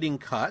intermeeting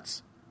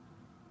cuts.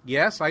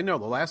 Yes, I know.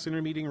 The last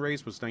intermeeting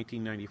raise was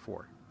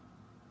 1994.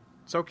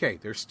 It's okay.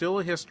 There's still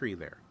a history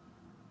there.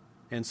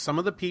 And some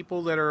of the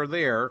people that are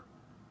there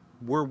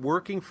were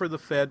working for the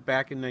Fed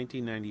back in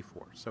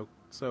 1994.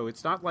 So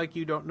it's not like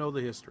you don't know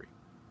the history.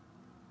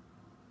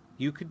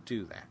 You could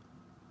do that.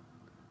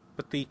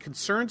 But the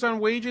concerns on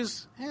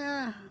wages,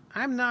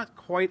 I'm not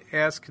quite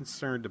as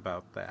concerned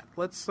about that.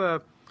 Let's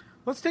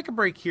take a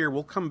break here.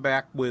 We'll come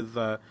back with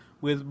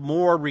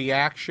more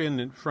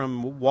reaction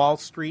from Wall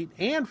Street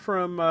and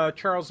from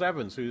Charles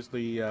Evans, who's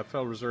the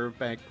Federal Reserve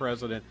Bank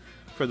president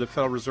for the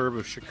Federal Reserve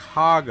of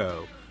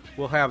Chicago.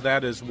 We'll have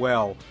that as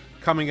well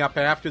coming up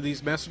after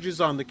these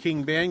messages on the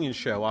King Banaian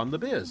Show on the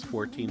Biz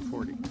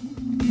 1440.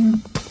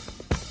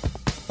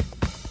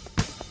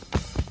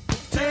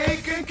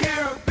 Taking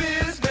care of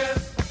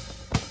business.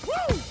 Woo!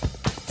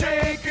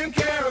 Taking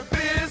care of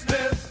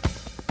business.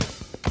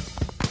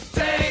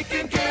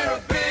 Taking care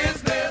of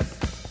business.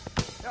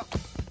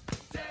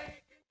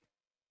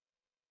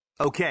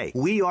 Okay,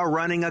 we are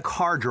running a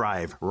car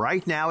drive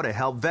right now to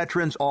help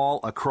veterans all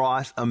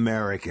across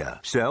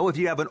America. So if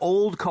you have an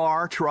old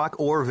car, truck,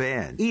 or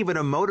van, even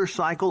a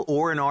motorcycle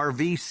or an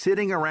RV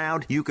sitting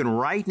around, you can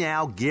right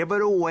now give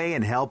it away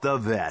and help the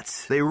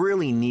vets. They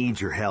really need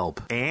your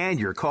help. And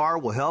your car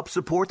will help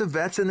support the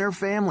vets and their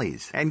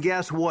families. And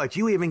guess what?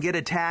 You even get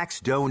a tax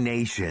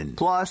donation.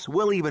 Plus,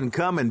 we'll even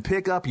come and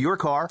pick up your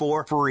car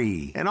for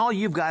free. And all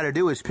you've got to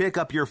do is pick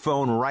up your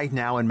phone right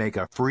now and make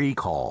a free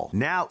call.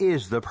 Now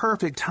is the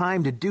perfect time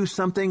to do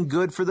something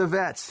good for the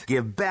vets.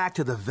 Give back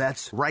to the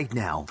vets right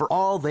now for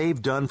all they've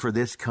done for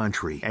this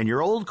country. And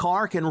your old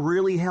car can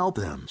really help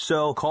them.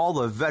 So call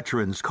the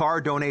Veterans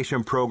Car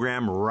Donation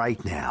Program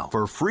right now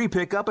for free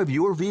pickup of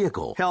your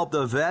vehicle. Help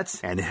the vets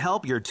and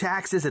help your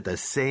taxes at the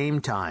same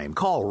time.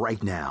 Call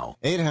right now.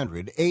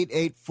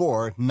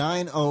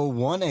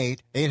 800-884-9018.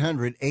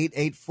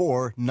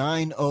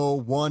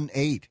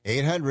 800-884-9018.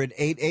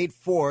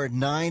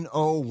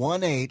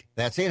 800-884-9018.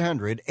 That's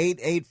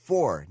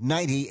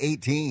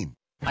 800-884-9018.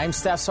 I'm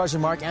Staff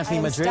Sergeant Mark Anthony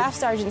Madrid. Staff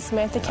Sergeant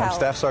Samantha Cowell. I'm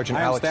Staff Sergeant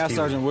Alex Staff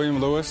Sergeant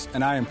William Lewis,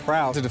 and I am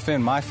proud to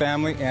defend my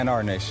family and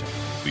our nation.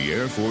 The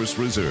Air Force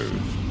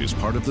Reserve is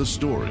part of the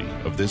story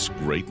of this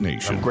great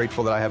nation. I'm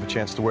grateful that I have a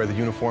chance to wear the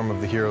uniform of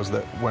the heroes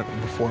that went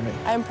before me.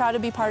 I'm proud to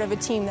be part of a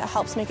team that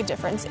helps make a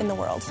difference in the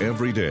world.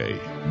 Every day,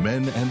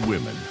 men and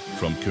women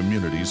from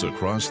communities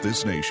across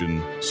this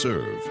nation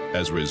serve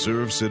as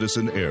Reserve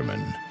Citizen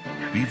Airmen.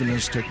 Even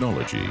as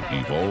technology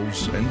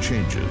evolves and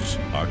changes,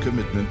 our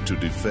commitment to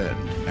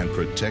defend and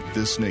protect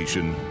this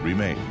nation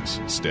remains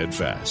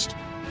steadfast.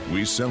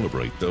 We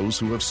celebrate those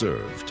who have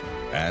served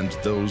and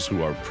those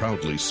who are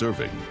proudly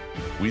serving.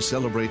 We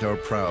celebrate our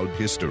proud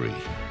history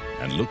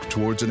and look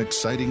towards an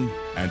exciting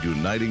and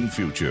uniting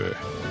future.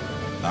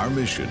 Our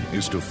mission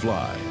is to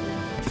fly,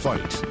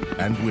 fight,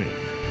 and win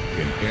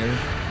in air,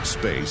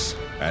 space,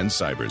 and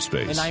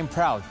cyberspace. And I am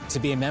proud to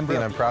be a member.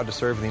 And I'm proud to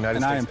serve in the United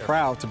States. And I am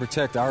proud to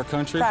protect our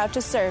country. Proud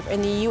to serve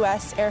in the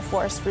U.S. Air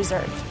Force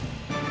Reserve.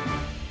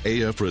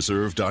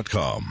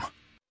 AFReserve.com.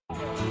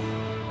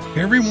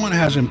 Everyone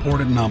has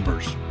important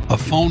numbers. A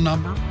phone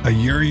number, a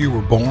year you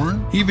were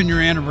born, even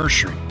your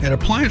anniversary. At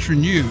Appliance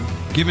Renew,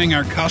 giving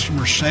our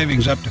customers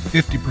savings up to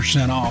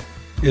 50% off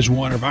is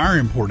one of our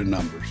important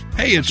numbers.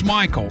 Hey, it's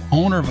Michael,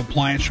 owner of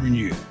Appliance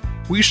Renew.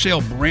 We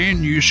sell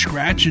brand new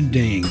scratch and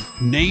ding,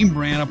 name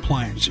brand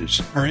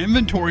appliances. Our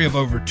inventory of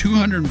over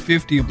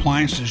 250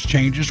 appliances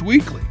changes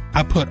weekly.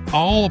 I put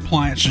all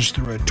appliances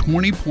through a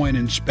 20-point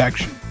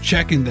inspection,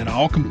 checking that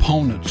all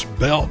components,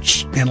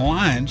 belts, and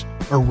lines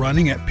are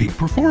running at peak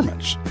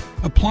performance.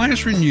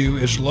 Appliance Renew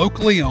is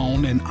locally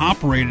owned and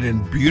operated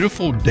in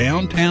beautiful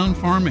downtown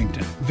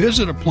Farmington.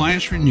 Visit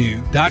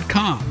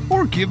ApplianceRenew.com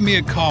or give me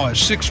a call at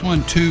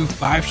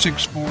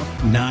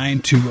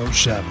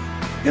 612-564-9207.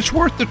 It's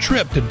worth the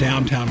trip to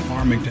downtown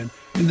Farmington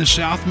in the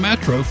South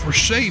Metro for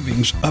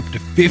savings up to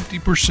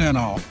 50%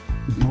 off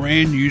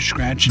brand new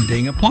scratch and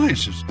ding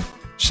appliances.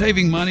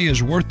 Saving money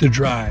is worth the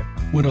drive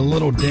when a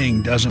little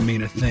ding doesn't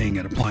mean a thing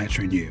at Appliance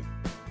Renew.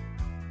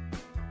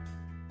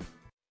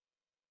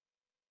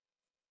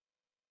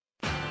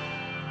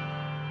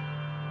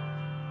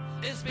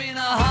 It's been a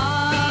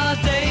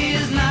hard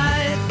day's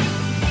night,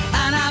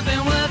 and I've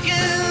been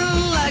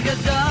working like a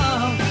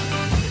dog.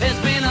 It's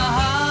been a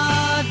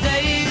hard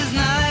day's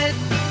night.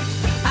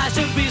 I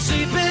should be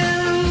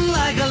sleeping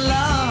like a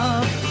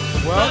log.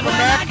 Welcome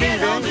back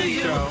to the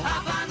Show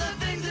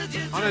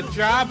on a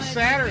job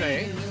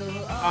Saturday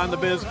on the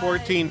Biz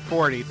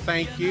 1440.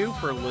 Thank you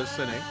for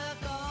listening.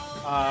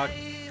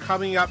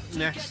 Coming up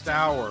next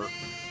hour,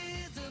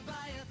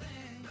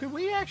 could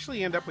we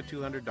actually end up with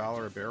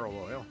 $200 a barrel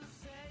oil?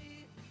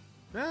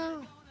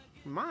 Well,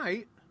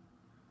 might.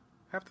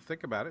 Have to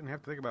think about it and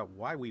have to think about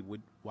why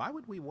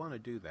would we want to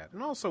do that.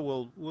 And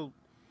also we'll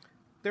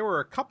there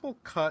were a couple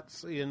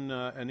cuts in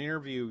an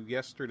interview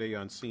yesterday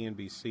on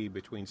CNBC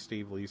between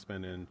Steve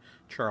Leisman and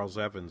Charles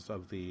Evans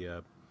of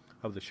the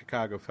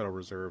Chicago Federal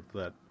Reserve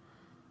that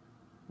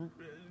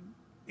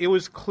it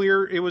was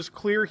clear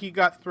he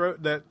got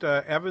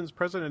that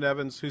President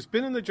Evans, who's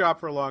been in the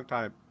job for a long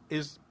time,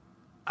 is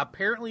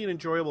apparently an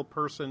enjoyable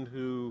person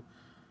who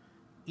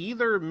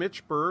either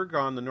Mitch Berg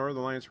on the Northern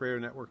Alliance Radio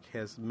Network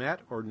has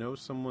met or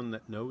knows someone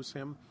that knows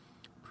him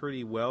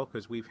pretty well,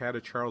 because we've had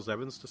a Charles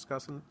Evans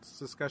discussion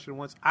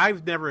once.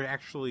 I've never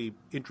actually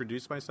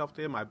introduced myself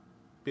to him. I've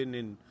been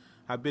in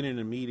a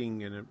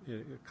meeting in a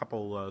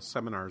couple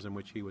seminars in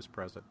which he was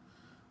present,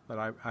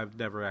 but I've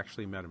never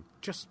actually met him.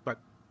 But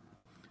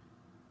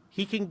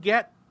he can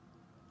get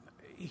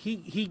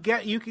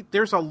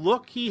there's a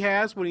look he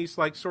has when he's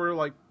like sort of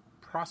like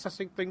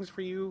processing things for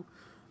you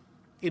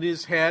in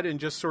his head and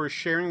just sort of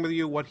sharing with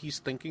you what he's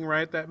thinking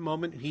right at that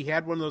moment. He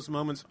had one of those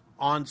moments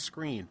on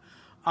screen,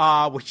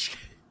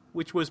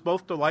 which was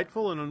both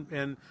delightful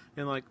and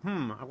like,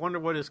 I wonder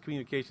what his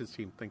communications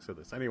team thinks of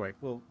this. Anyway,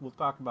 we'll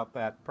talk about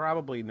that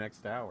probably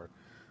next hour.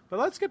 But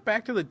let's get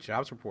back to the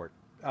jobs report.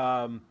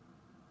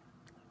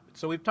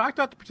 So we've talked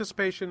about the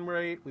participation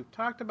rate. We've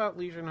talked about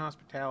leisure and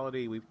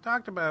hospitality. We've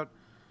talked about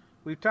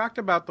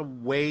the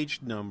wage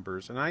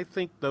numbers, and I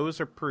think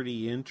those are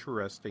pretty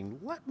interesting.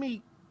 Let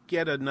me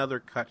get another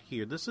cut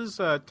here. This is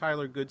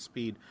Tyler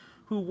Goodspeed,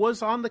 who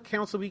was on the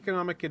Council of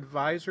Economic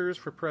Advisors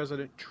for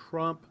President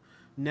Trump,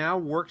 now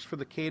works for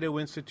the Cato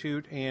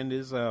Institute, and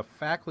is a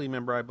faculty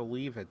member, I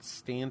believe, at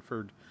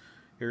Stanford.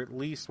 Or at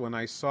least when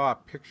I saw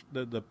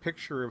the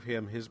picture of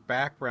him, his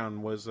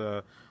background was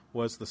the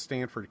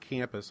Stanford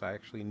campus. I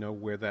actually know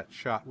where that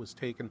shot was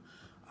taken.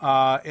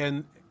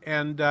 And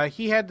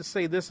he had to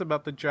say this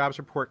about the jobs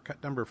report,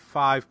 cut number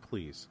 5,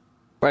 please.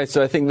 Right,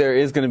 so I think there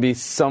is going to be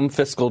some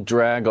fiscal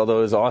drag,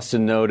 although, as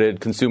Austin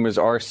noted, consumers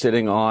are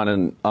sitting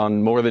on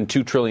more than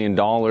 $2 trillion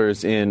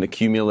in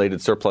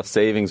accumulated surplus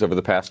savings over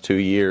the past 2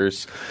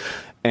 years.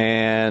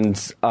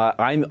 And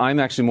I'm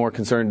actually more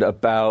concerned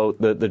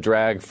about the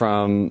drag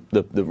from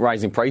the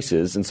rising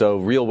prices. And so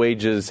real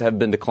wages have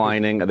been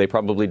declining. They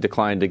probably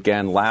declined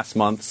again last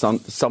month.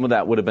 Some of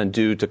that would have been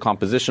due to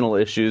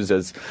compositional issues,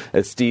 as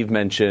Steve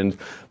mentioned.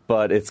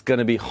 But it's going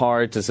to be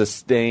hard to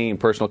sustain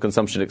personal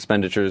consumption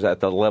expenditures at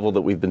the level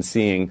that we've been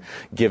seeing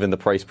given the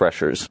price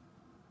pressures.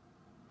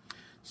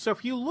 So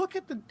if you look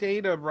at the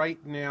data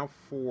right now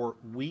for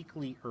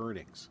weekly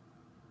earnings,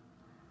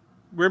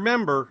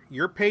 remember,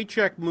 your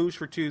paycheck moves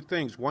for two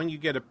things. One, you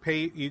get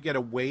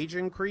a wage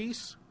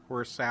increase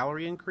or a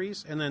salary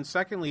increase, and then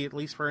secondly, at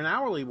least for an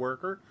hourly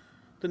worker,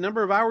 the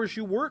number of hours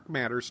you work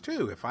matters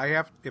too. If I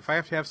have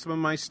to have some of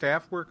my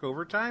staff work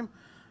overtime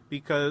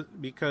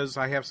because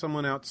I have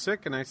someone out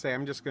sick and I say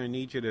I'm just going to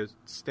need you to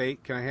stay,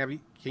 can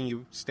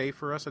you stay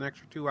for us an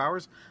extra 2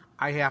 hours?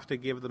 I have to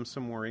give them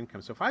some more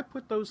income. So if I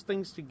put those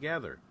things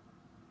together,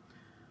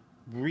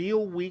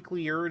 real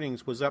weekly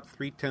earnings was up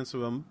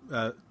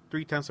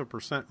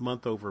 0.3%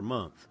 month over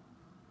month.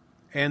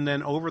 And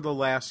then over the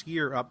last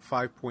year, up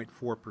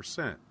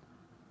 5.4%.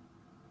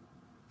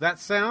 That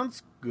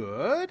sounds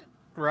good,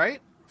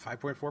 right?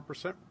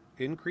 5.4%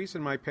 increase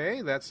in my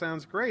pay. That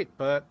sounds great.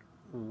 But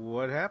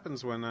what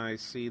happens when I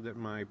see that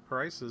my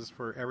prices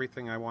for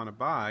everything I want to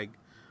buy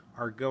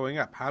are going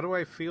up? How do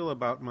I feel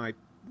about my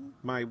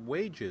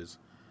wages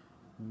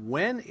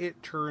when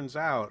it turns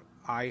out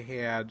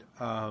that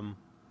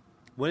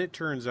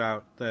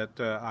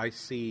I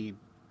see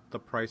the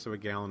price of a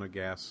gallon of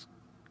gas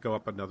go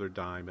up another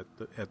dime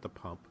at the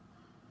pump?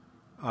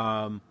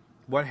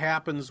 What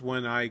happens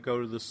when I go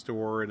to the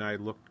store and I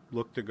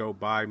look to go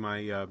buy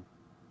my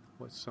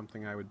what's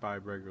something I would buy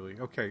regularly?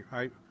 Okay,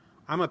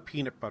 I'm a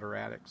peanut butter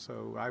addict,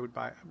 so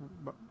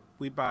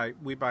we buy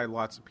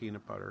lots of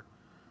peanut butter,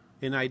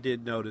 and I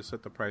did notice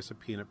that the price of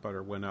peanut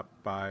butter went up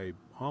by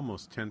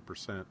almost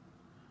 10%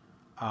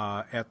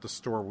 at the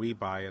store we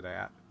buy it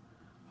at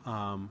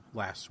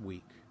last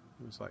week.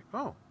 It was like,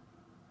 oh,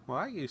 well,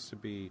 that used to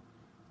be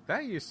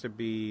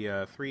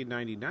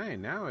 $3.99.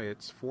 Now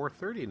it's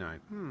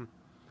 $4.39.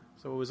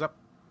 So it was up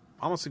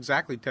almost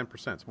exactly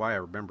 10%. That's why I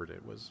remembered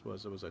it was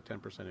a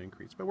 10%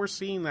 increase. But we're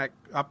seeing that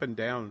up and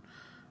down.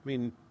 I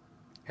mean,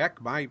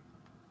 heck, my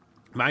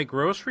My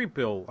grocery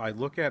bill, I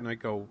look at and I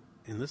go,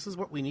 and this is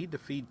what we need to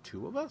feed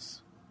two of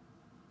us?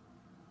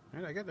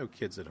 Right? I got no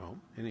kids at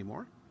home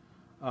anymore.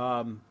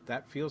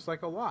 That feels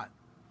like a lot.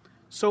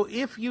 So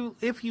if you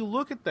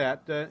look at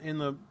that in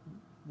the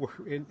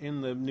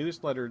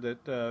newsletter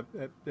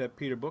that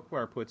Peter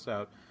Boockvar puts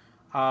out,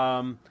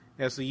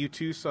 as the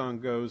U2 song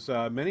goes,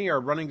 many are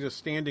running to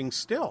standing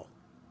still,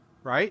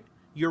 right?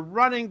 You're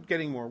running,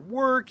 getting more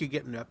work, you're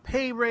getting a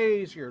pay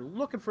raise, you're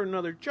looking for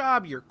another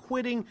job, you're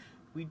quitting.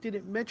 We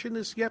didn't mention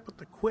this yet, but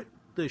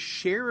the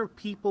share of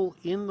people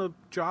in the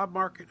job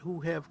market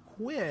who have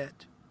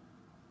quit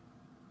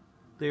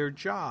their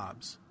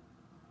jobs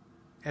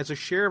as a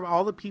share of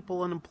all the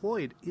people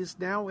unemployed is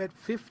now at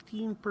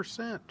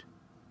 15%.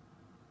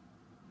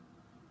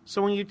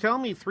 So when you tell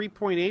me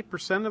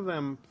 3.8% of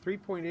them,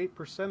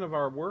 3.8% of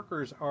our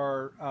workers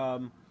are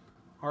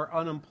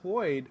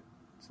unemployed,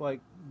 it's like,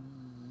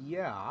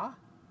 yeah,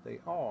 they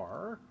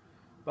are,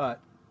 but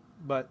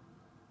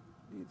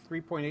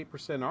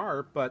 3.8%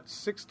 are, but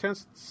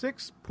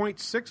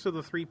 6.6 of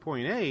the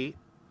 3.8,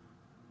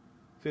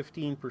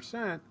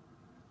 15%,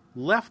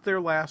 left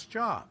their last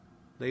job.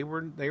 They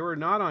were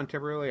not on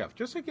temporary layoff.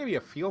 Just to give you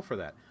a feel for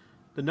that,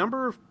 the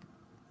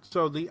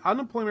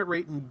unemployment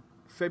rate in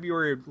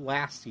February of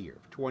last year,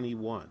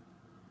 21,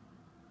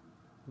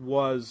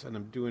 was, and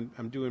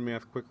I'm doing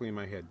math quickly in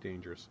my head,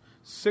 dangerous,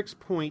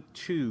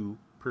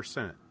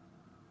 6.2%.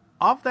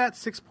 Of that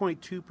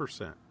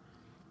 6.2%,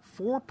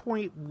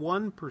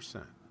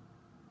 4.1%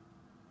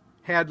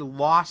 had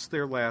lost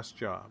their last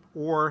job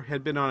or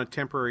had been on a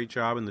temporary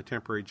job and the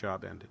temporary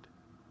job ended.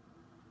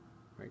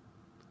 Right?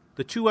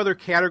 The two other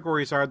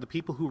categories are the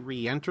people who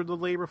re-enter the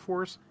labor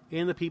force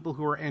and the people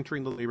who are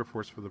entering the labor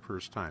force for the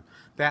first time.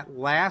 That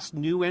last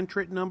new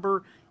entrant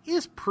number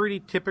is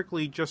pretty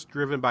typically just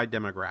driven by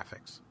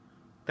demographics.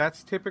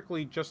 That's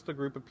typically just the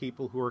group of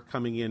people who are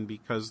coming in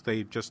because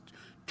they just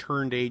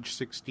turned age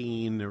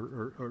 16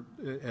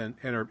 and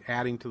are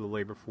adding to the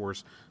labor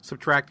force,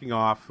 subtracting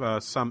off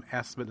some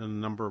estimate in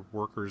the number of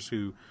workers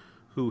who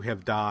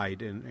have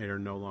died and are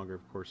no longer,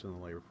 of course, in the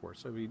labor force.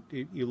 So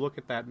you look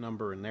at that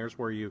number, and there's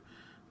where you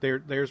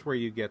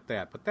get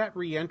that. But that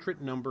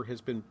reentrant number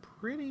has been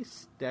pretty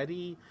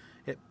steady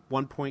at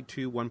 1.2,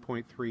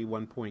 1.3,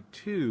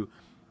 1.2.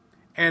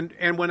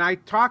 And when I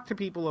talk to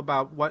people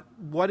about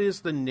what is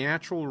the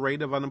natural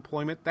rate of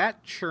unemployment,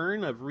 that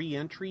churn of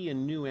reentry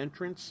and new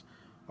entrants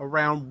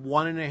around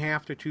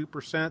 1.5% to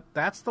 2%,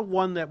 that's the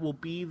one that will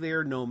be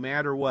there no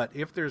matter what.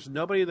 If there's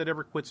nobody that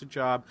ever quits a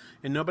job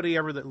and nobody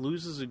ever that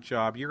loses a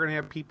job, you're going to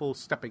have people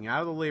stepping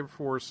out of the labor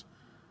force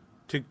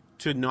to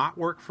not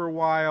work for a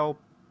while,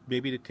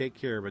 maybe to take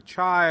care of a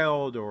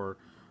child or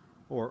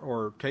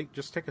take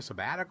a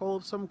sabbatical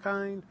of some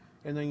kind,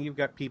 and then you've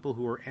got people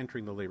who are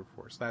entering the labor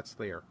force. That's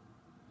there.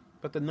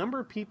 But the number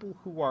of people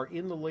who are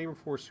in the labor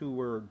force who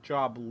were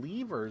job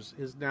leavers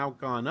has now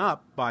gone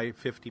up by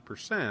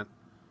 50%,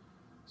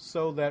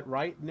 so that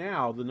right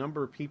now the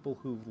number of people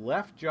who've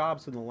left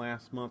jobs in the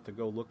last month to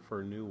go look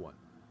for a new one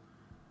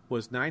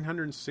was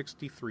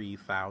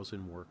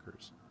 963,000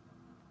 workers.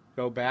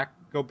 Go back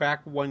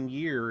 1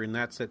 year, and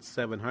that's at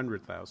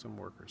 700,000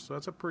 workers. So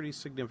that's a pretty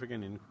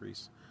significant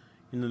increase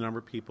in the number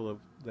of people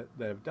that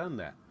have done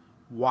that.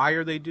 Why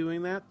are they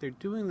doing that? They're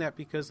doing that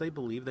because they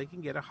believe they can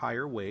get a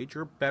higher wage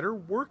or better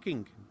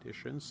working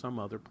conditions some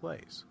other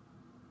place.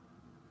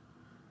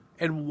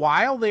 And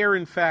while they're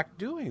in fact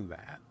doing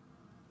that,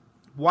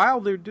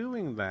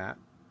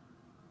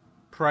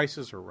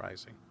 prices are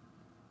rising.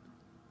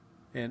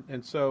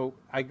 And so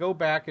I go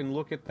back and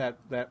look at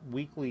that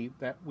weekly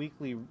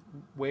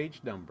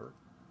wage number,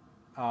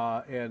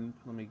 and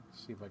let me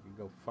see if I can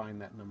go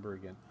find that number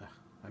again.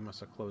 I must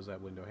have closed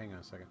that window. Hang on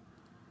a second.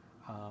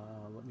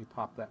 Let me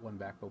pop that one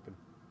back open.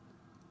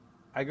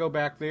 I go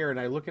back there and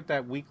I look at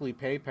that weekly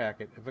pay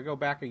packet. If I go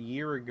back a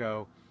year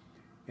ago,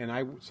 and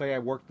I say I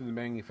worked in the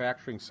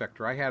manufacturing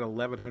sector, I had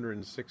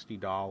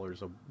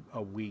 $1,160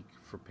 a week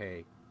for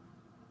pay.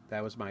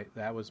 That was my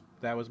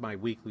my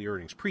weekly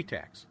earnings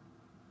pre-tax.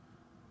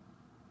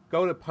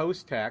 Go to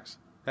post-tax.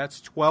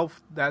 That's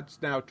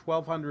now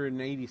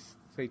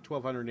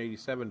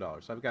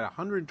 $1,287. I've got a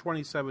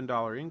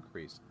 $127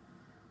 increase.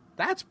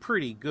 That's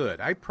pretty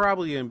good. I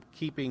probably am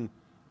keeping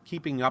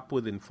up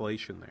with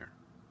inflation there.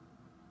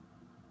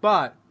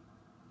 But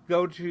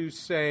go to,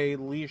 say,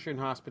 leisure and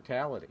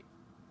hospitality.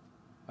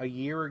 A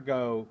year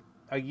ago,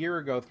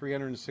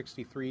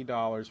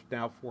 $363,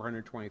 now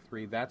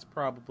 $423. That's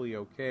probably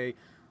okay.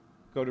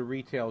 Go to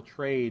retail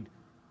trade,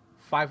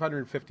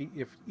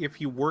 $550. If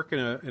you work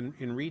in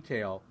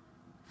retail,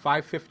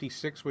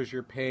 $556 was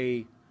your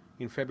pay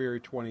in February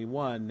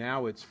 21.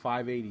 Now it's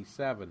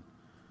 $587.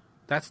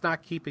 That's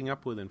not keeping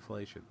up with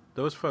inflation.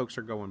 Those folks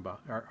are going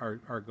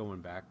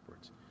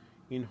backwards.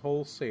 In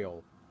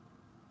wholesale,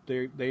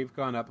 they've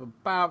gone up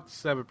about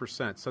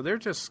 7%. So they're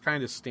just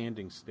kind of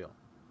standing still.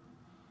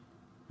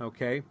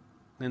 Okay?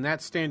 And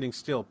that standing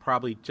still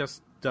probably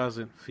just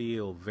doesn't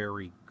feel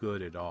very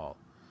good at all.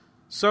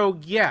 So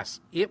yes,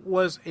 it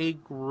was a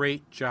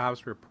great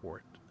jobs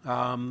report.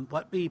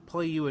 Let me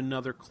play you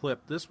another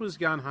clip. This was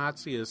Jan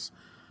Hatzius,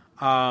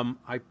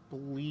 I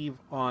believe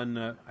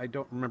on, I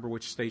don't remember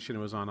which station it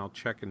was on. I'll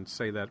check and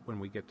say that when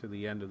we get to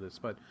the end of this.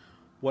 But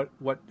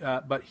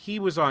but he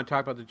was on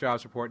talking about the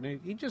jobs report, and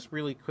he just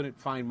really couldn't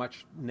find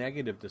much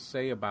negative to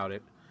say about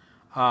it.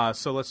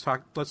 So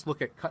let's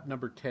look at cut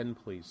number 10,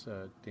 please,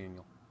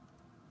 Daniel.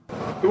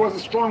 There was a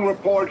strong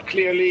report,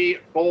 clearly,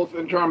 both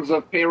in terms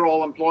of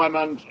payroll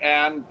employment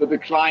and the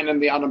decline in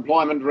the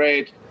unemployment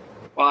rate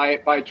by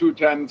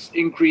 0.2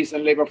 increase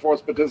in labor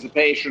force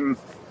participation.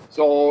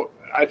 So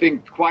I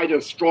think quite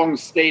a strong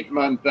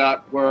statement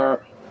that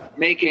we're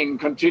making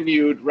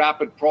continued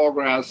rapid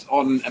progress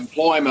on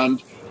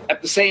employment.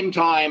 At the same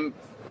time,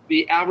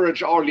 the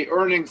average hourly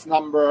earnings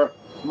number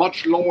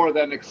much lower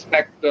than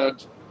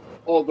expected,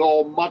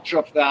 although much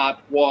of that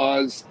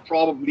was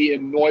probably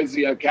in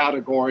noisier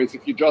categories.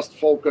 If you just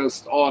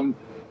focused on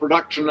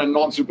production and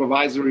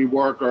non-supervisory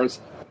workers,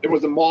 it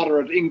was a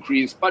moderate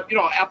increase. But,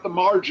 at the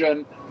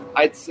margin,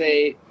 I'd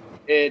say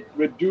it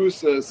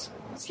reduces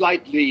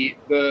slightly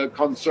the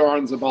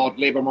concerns about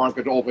labor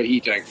market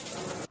overheating.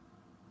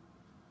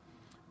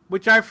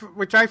 Which I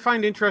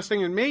find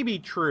interesting and may be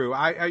true.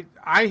 I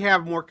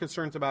have more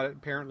concerns about it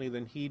apparently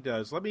than he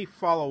does. Let me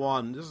follow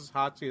on. This is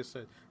Hatzius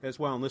as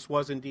well, and this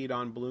was indeed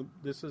on Bloom.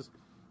 This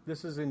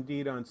is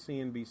indeed on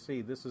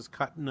CNBC. This is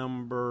cut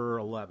number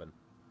 11.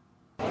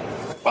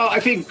 Well, I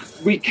think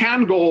we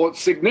can go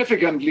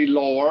significantly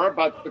lower,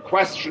 but the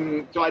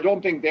question. So I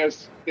don't think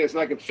there's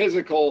like a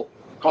physical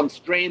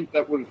constraint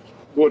that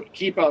would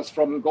keep us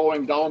from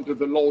going down to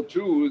the low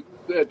twos,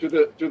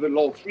 to the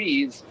low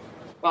threes.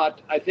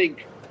 But I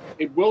think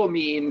it will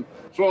mean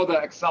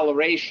further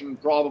acceleration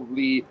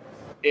probably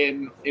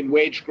in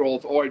wage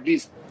growth, or at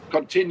least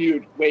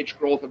continued wage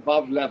growth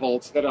above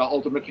levels that are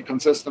ultimately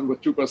consistent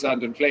with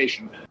 2%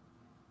 inflation.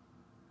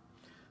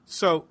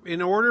 So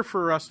in order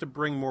for us to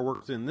bring more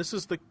workers in, this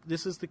is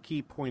the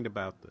key point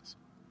about this.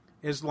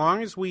 As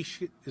long as we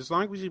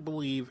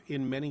believe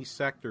in many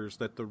sectors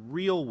that the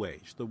real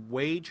wage, the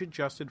wage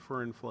adjusted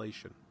for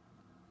inflation,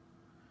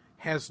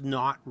 has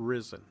not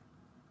risen,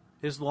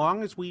 as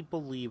long as we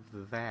believe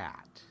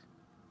that,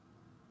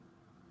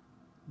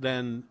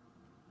 then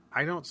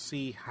I don't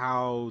see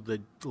how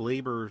the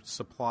labor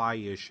supply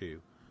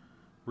issue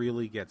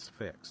really gets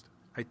fixed.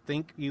 I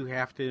think you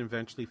have to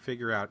eventually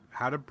figure out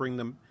how to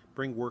bring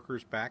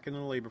workers back into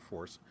the labor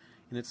force,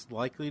 and it's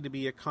likely to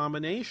be a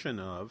combination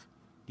of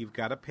you've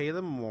got to pay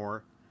them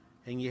more,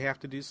 and you have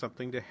to do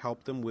something to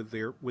help them with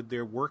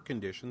their work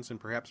conditions, and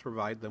perhaps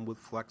provide them with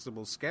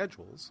flexible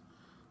schedules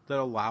that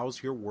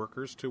allows your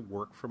workers to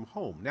work from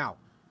home. Now,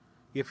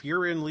 if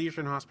you're in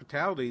leisure and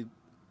hospitality,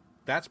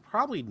 that's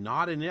probably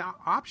not an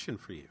option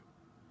for you.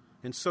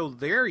 And so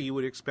there you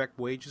would expect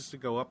wages to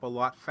go up a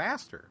lot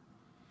faster.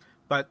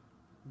 But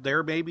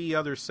there may be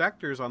other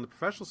sectors on the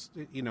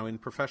in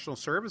professional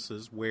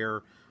services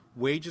where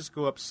wages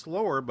go up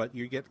slower, but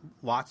you get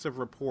lots of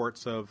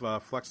reports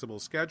of flexible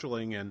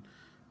scheduling and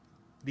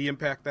the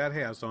impact that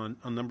has on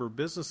a number of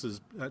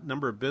businesses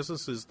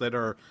that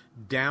are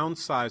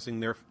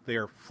downsizing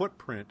their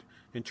footprint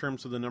in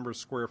terms of the number of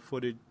square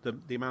footage,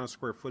 the amount of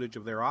square footage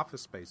of their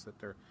office space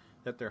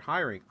that they're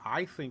hiring.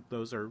 I think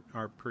those are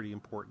pretty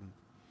important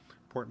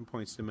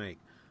points to make.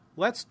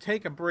 Let's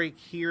take a break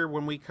here.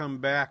 When we come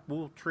back,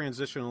 we'll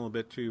transition a little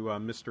bit to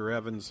Mr.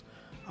 Evans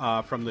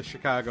from the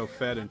Chicago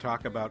Fed and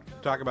talk about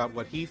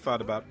what he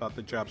thought about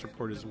the jobs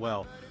report as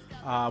well.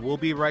 We'll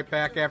be right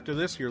back after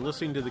this. You're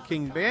listening to the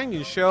King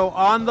Banaian Show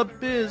on the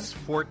Biz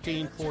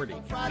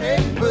 1440. Friday,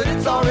 but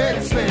it's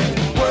already spent.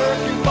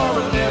 Working for a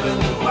living,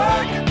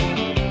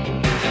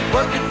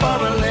 working for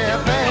a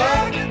living,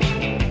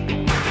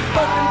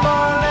 working for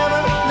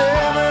a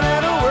living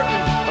and a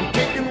working. I'm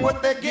taking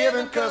what they're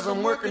giving 'cause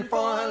I'm working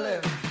for a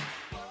living.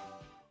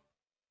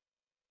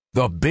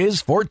 The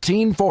Biz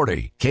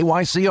 1440,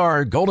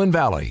 KYCR Golden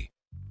Valley.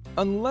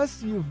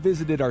 Unless you've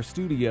visited our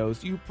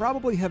studios, you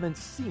probably haven't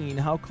seen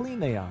how clean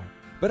they are.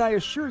 But I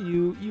assure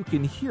you, you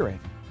can hear it.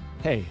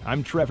 Hey,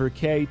 I'm Trevor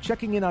Kay,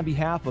 checking in on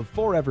behalf of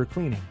Forever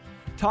Cleaning.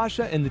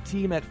 Tasha and the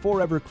team at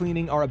Forever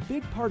Cleaning are a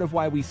big part of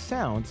why we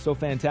sound so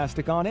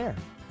fantastic on air.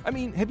 I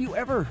mean, have you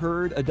ever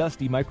heard a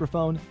dusty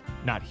microphone?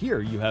 Not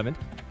here, you haven't.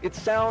 It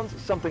sounds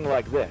something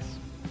like this.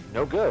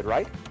 No good,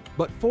 right?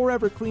 But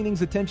Forever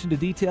Cleaning's attention to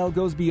detail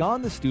goes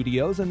beyond the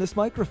studios and this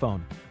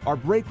microphone. Our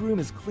break room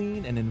is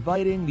clean and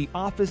inviting, the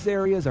office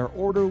areas are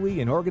orderly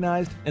and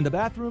organized, and the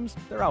bathrooms,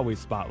 they're always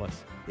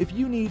spotless. If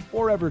you need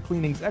Forever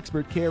Cleaning's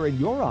expert care in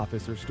your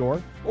office or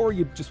store, or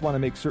you just want to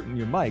make certain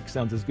your mic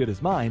sounds as good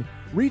as mine,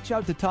 reach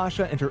out to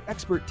Tasha and her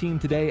expert team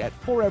today at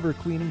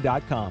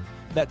forevercleaning.com.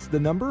 That's the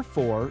number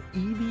 4,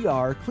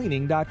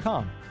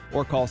 EVRcleaning.com.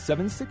 Or call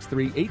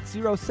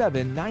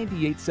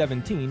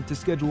 763-807-9817 to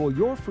schedule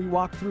your free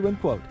walkthrough and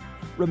quote.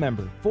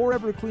 Remember,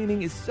 Forever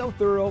Cleaning is so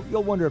thorough,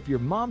 you'll wonder if your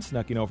mom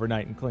snuck in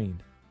overnight and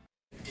cleaned.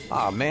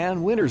 Aw,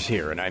 man, winter's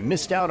here, and I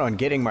missed out on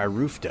getting my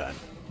roof done.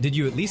 Did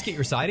you at least get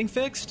your siding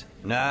fixed?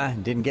 Nah,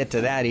 didn't get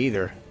to that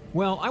either.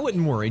 Well, I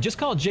wouldn't worry. Just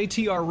call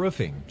JTR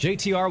Roofing.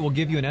 JTR will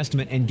give you an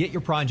estimate and get your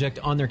project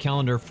on their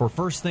calendar for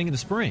first thing in the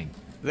spring.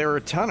 There are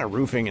a ton of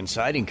roofing and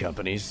siding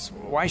companies.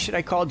 Why should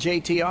I call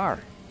JTR?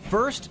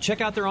 First,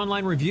 check out their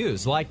online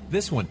reviews, like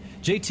this one.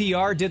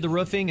 JTR did the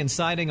roofing and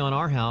siding on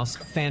our house.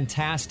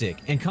 Fantastic.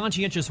 And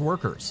conscientious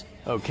workers.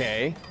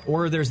 Okay.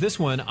 Or there's this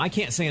one. I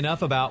can't say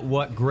enough about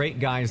what great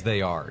guys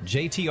they are.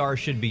 JTR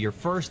should be your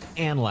first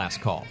and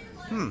last call.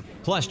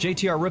 Plus,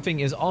 JTR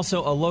Roofing is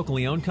also a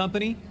locally owned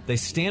company. They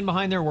stand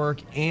behind their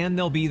work, and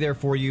they'll be there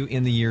for you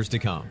in the years to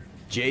come.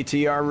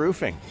 JTR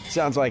Roofing.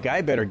 Sounds like I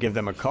better give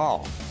them a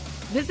call.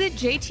 Visit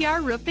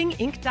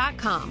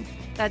jtrroofinginc.com.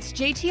 That's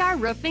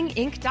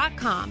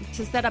jtrroofinginc.com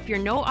to set up your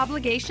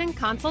no-obligation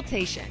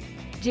consultation.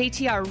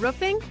 JTR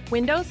Roofing,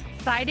 windows,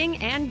 siding,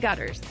 and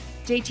gutters.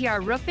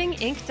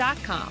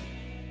 jtrroofinginc.com.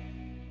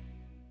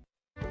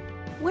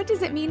 What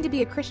does it mean to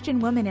be a Christian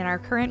woman in our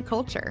current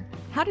culture?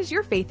 How does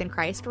your faith in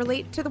Christ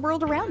relate to the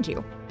world around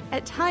you?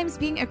 At times,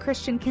 being a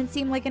Christian can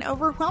seem like an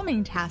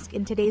overwhelming task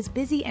in today's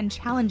busy and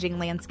challenging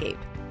landscape.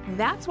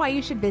 That's why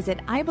you should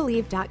visit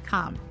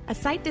ibelieve.com, a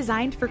site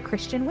designed for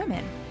Christian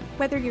women.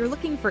 Whether you're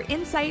looking for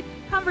insight,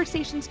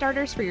 conversation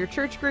starters for your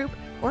church group,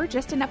 or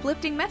just an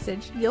uplifting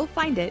message, you'll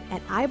find it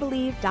at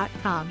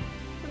ibelieve.com.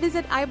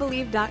 Visit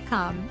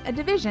ibelieve.com, a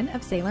division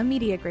of Salem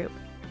Media Group.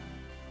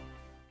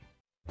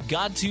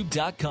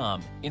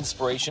 GodTube.com.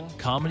 Inspiration,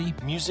 comedy,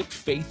 music,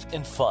 faith,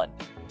 and fun.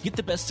 Get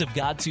the best of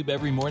GodTube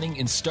every morning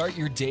and start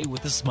your day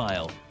with a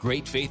smile.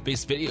 Great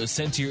faith-based videos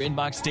sent to your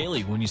inbox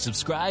daily when you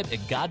subscribe at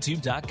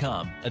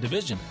GodTube.com, a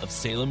division of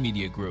Salem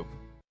Media Group.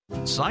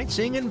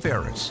 Sightseeing in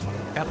Ferris,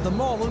 at the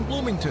mall in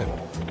Bloomington,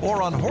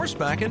 or on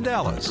horseback in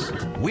Dallas.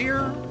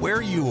 We're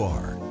where you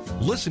are.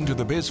 Listen to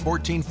the Biz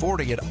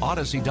 1440 at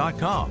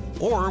Odyssey.com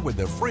or with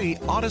the free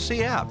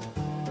Odyssey app.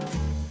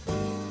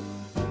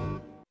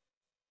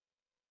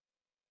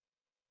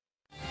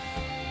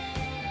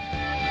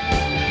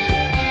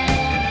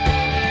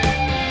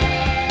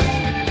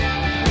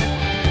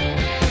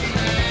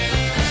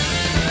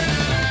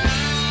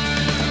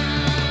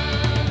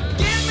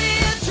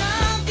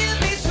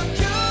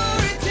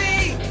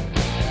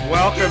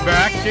 Welcome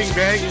back, King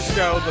Bangin'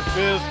 Show, the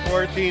Biz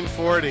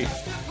 1440.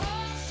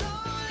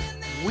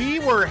 We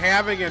were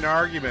having an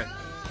argument.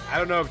 I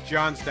don't know if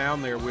John's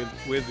down there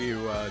with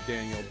you,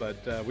 Daniel,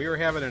 but we were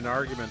having an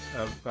argument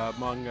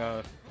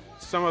among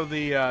some of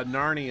the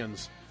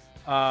Narnians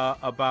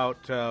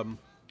about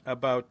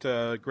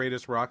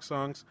greatest rock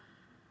songs,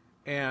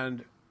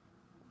 and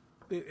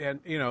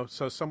you know,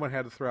 so someone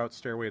had to throw out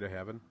 "Stairway to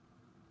Heaven."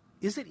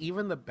 Is it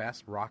even the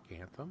best rock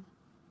anthem?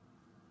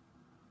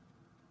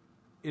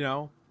 You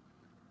know.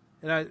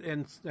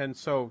 And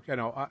so, you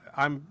know,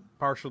 I'm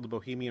partial to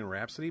Bohemian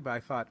Rhapsody, but I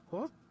thought,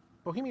 well,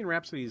 Bohemian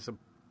Rhapsody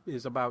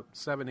is about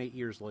 7-8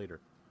 years later,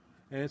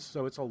 and it's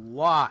a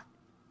lot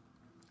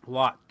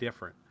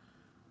different.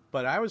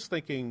 But I was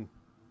thinking,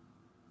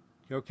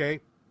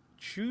 okay,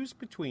 choose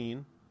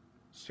between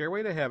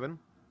Stairway to Heaven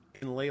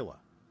and Layla,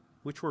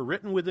 which were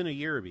written within a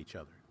year of each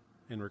other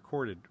and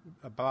recorded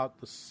about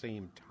the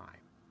same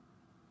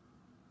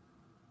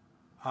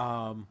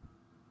time.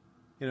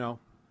 You know.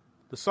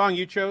 The song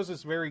you chose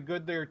is very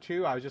good there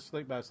too. I was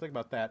thinking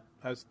about that.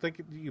 I was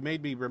thinking you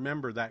made me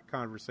remember that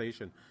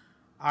conversation.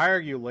 I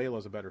argue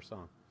Layla's a better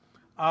song,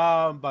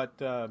 but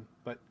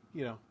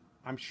you know,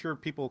 I'm sure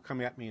people will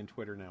come at me in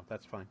Twitter now.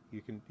 That's fine.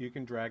 You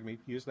can drag me.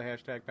 Use the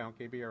hashtag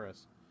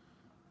 #KBRS.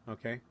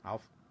 Okay,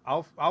 I'll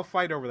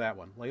fight over that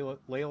one.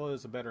 Layla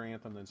is a better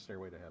anthem than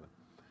Stairway to Heaven.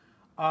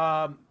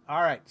 All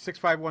right,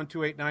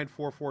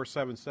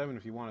 651-289-4477.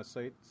 If you want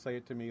to say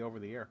it to me over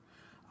the air.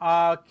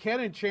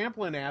 Ken and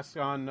Champlin asked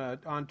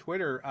on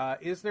Twitter,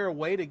 is there a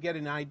way to get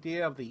an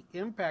idea of the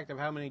impact of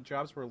how many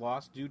jobs were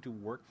lost due to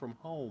work from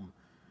home,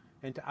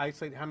 and to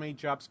isolate how many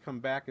jobs come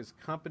back as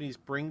companies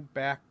bring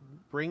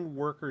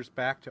workers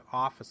back to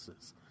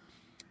offices?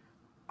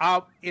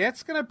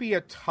 It's going to be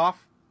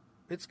tough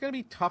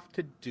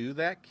to do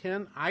that,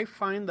 Ken. I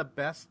find the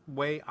best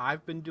way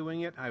I've been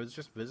doing it. I was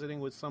just visiting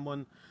with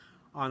someone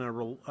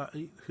on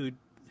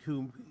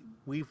who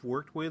we've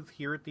worked with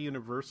here at the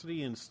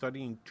university in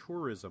studying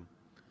tourism.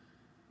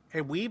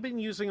 And we've been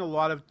using a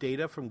lot of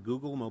data from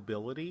Google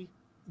Mobility,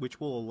 which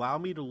will allow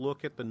me to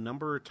look at the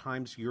number of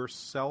times your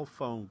cell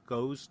phone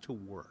goes to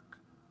work.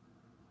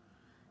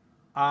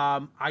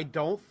 I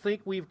don't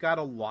think we've got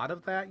a lot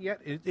of that yet.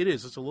 It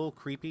is. It's a little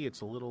creepy. It's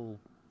a little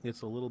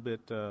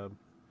bit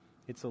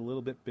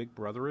Big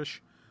Brotherish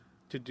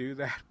to do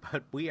that.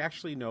 But we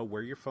actually know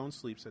where your phone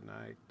sleeps at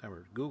night.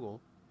 Or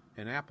Google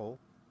and Apple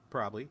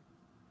probably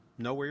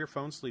know where your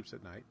phone sleeps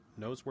at night,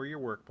 knows where your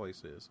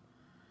workplace is.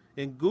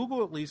 And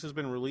Google, at least, has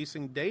been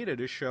releasing data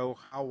to show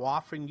how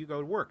often you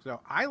go to work.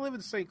 Now, I live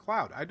in St.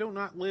 Cloud. I do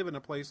not live in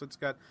a place that's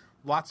got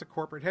lots of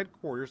corporate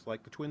headquarters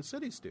like the Twin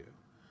Cities do.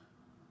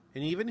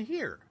 And even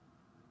here,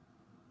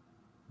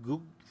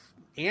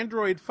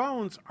 Android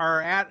phones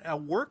are at a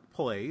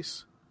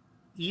workplace,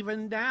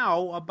 even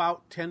now,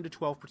 about 10 to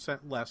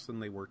 12% less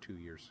than they were 2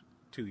 years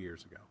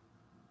ago.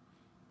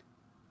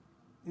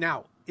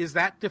 Now, is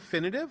that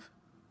definitive?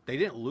 They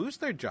didn't lose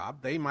their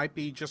job. They might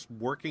be just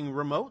working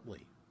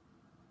remotely.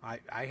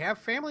 I have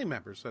family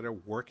members that are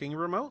working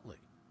remotely.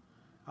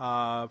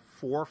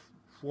 4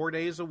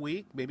 days a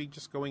week, maybe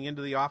just going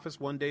into the office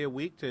 1 day a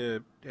week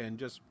and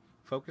just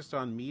focused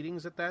on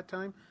meetings at that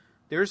time.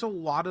 There's a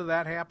lot of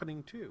that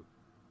happening too.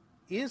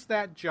 Is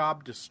that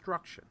job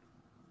destruction?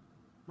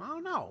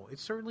 Well, no. It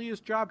certainly is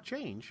job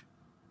change.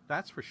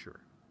 That's for sure.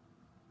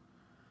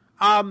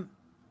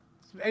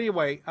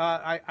 Anyway,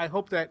 I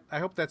hope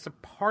that's a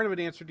part of an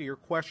answer to your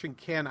question,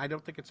 Ken. I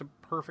don't think it's a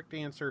perfect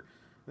answer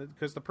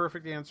because the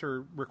perfect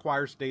answer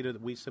requires data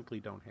that we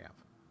simply don't have.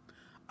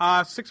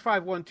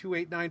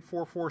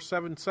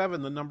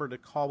 651-289-4477, the number to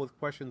call with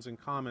questions and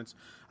comments.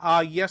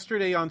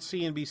 Yesterday on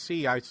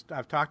CNBC,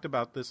 I've talked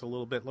about this a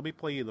little bit. Let me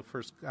play you the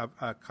first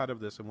cut of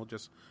this, and we'll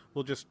just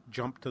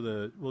jump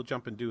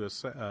and do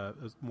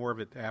more of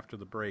it after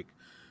the break.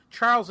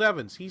 Charles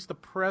Evans, he's the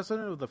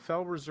president of the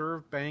Federal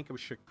Reserve Bank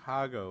of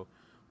Chicago,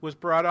 was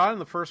brought on.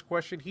 And the first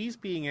question he's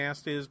being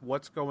asked is,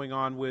 what's going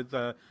on with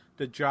the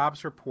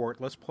jobs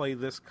report? Let's play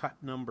this cut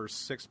number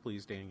 6,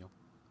 please, Daniel.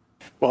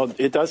 Well,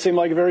 it does seem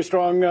like a very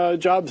strong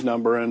jobs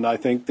number, and I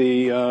think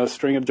the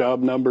string of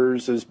job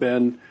numbers has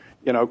been,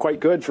 quite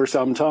good for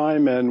some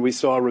time, and we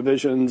saw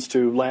revisions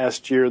to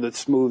last year that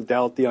smoothed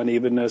out the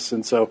unevenness,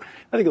 and so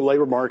I think the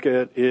labor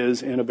market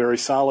is in a very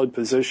solid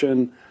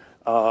position,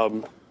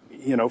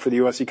 for the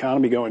U.S.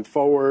 economy going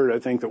forward. I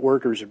think that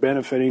workers are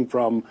benefiting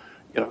from,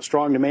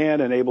 strong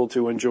demand and able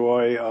to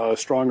enjoy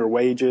stronger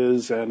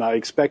wages, and I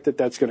expect that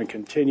that's going to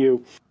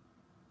continue.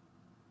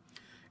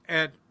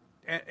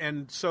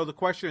 And so the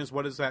question is,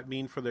 what does that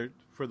mean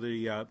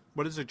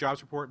what does the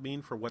jobs report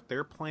mean for what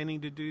they're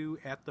planning to do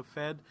at the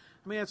Fed?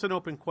 I mean, that's an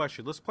open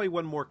question. Let's play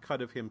one more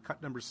cut of him.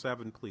 Cut number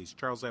 7, please.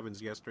 Charles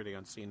Evans yesterday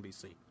on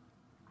CNBC.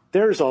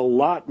 There's a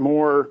lot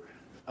more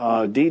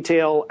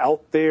detail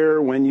out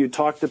there when you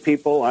talk to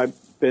people. I've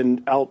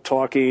been out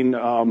talking,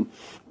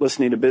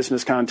 listening to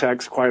business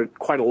contacts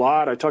quite a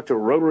lot. I talked to a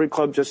Rotary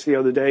Club just the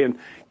other day, and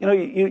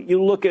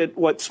you look at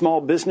what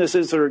small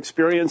businesses are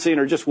experiencing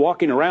or just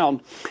walking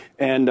around,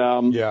 and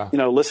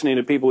listening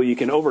to people. You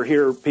can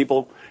overhear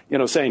people,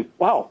 saying,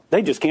 "Wow,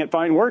 they just can't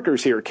find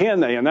workers here, can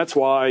they?" And that's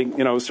why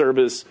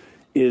service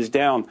is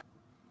down.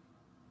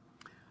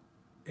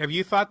 Have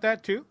you thought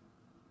that too?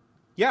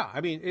 Yeah,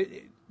 I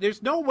mean,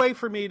 there's no way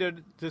for me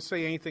to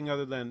say anything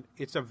other than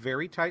it's a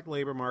very tight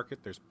labor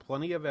market. There's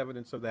plenty of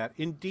evidence of that.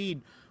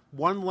 Indeed,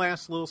 one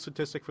last little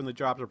statistic from the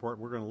jobs report.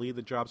 We're going to leave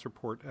the jobs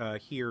report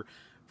here.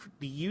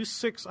 The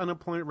U6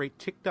 unemployment rate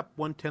ticked up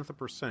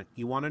 0.1%.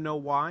 You want to know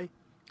why?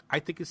 I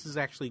think this is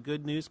actually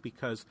good news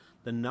because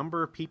the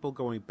number of people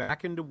going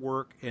back into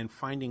work and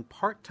finding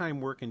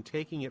part-time work and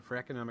taking it for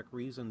economic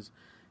reasons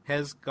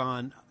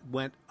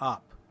went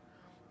up.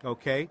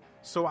 Okay?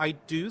 So I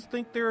do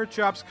think there are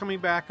jobs coming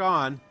back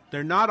on.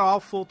 They're not all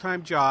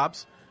full-time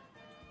jobs.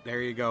 There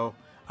you go.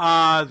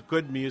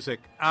 Good music.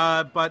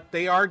 But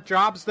they are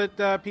jobs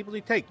that people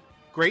need to take.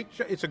 Great.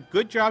 It's a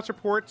good jobs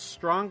report,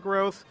 strong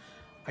growth.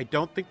 I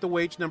don't think the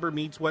wage number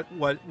means what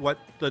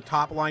the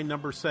top line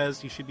number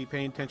says. You should be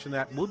paying attention to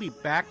that. We'll be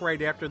back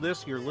right after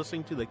this. You're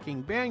listening to the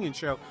King Banaian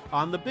Show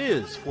on the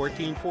Biz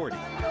 1440.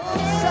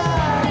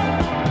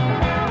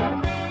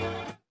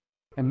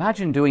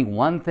 Imagine doing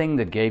one thing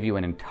that gave you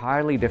an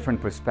entirely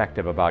different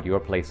perspective about your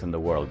place in the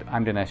world.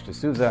 I'm Dinesh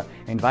D'Souza,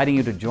 inviting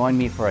you to join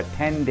me for a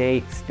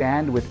 10-day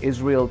Stand with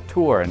Israel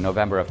tour in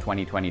November of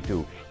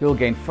 2022. You'll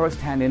gain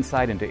first-hand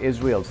insight into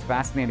Israel's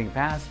fascinating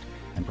past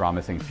and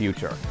promising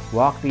future.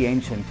 Walk the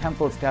ancient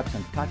temple steps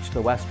and touch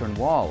the Western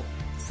Wall.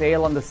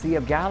 Sail on the Sea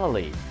of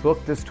Galilee.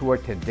 Book this tour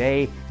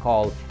today.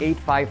 Call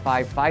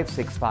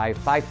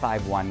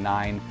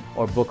 855-565-5519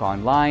 or book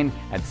online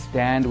at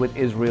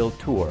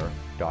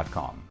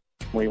standwithisraeltour.com.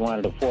 We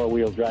wanted a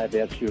four-wheel drive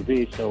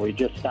SUV, so we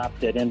just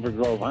stopped at Inver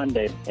Grove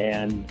Hyundai,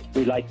 and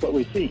we liked what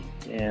we see.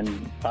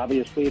 And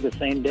obviously the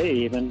same day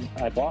even,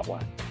 I bought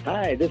one.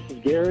 Hi, this is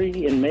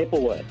Gary in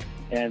Maplewood,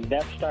 and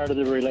that started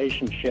the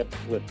relationship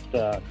with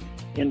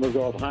Inver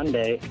Grove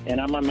Hyundai,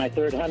 and I'm on my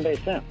third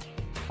Hyundai since.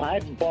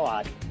 I've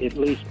bought at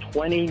least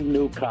 20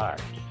 new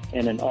cars,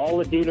 and in all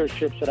the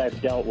dealerships that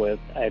I've dealt with,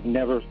 I've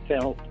never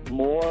felt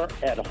more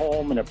at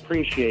home and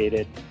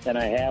appreciated than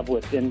I have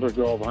with Inver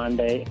Grove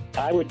Hyundai.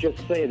 I would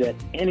just say that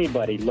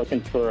anybody looking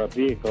for a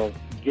vehicle,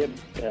 give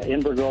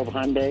Inver Grove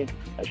Hyundai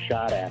a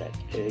shot at it.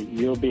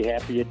 You'll be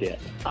happy you did.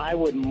 I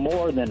would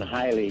more than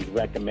highly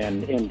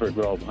recommend Inver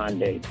Grove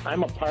Hyundai.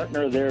 I'm a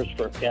partner of theirs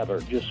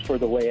forever, just for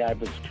the way I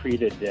was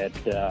treated at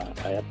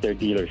their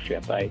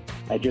dealership.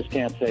 I just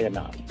can't say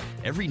enough.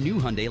 Every new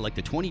Hyundai, like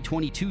the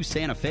 2022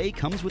 Santa Fe,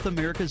 comes with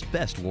America's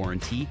best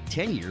warranty,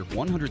 10-year,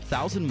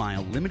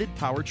 100,000-mile limited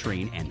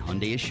powertrain, and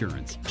Hyundai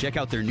Assurance. Check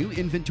out their new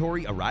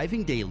inventory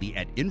arriving daily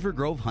at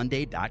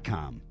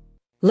invergrovehyundai.com.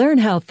 Learn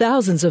how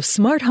thousands of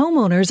smart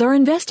homeowners are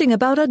investing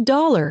about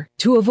 $1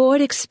 to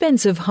avoid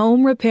expensive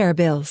home repair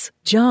bills.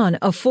 John,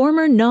 a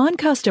former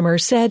non-customer,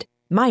 said,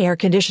 "My air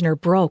conditioner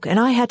broke and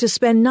I had to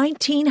spend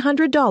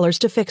 $1,900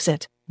 to fix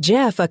it."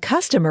 Jeff, a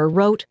customer,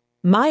 wrote,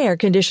 "My air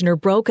conditioner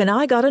broke and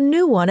I got a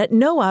new one at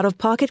no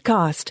out-of-pocket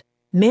cost."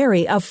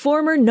 Mary, a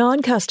former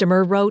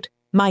non-customer, wrote,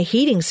 "My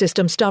heating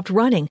system stopped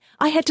running.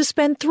 I had to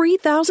spend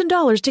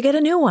 $3,000 to get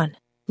a new one."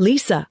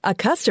 Lisa, a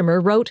customer,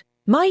 wrote,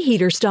 "My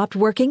heater stopped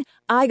working.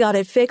 I got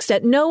it fixed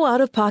at no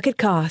out-of-pocket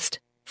cost."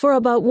 For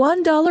about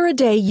 $1 a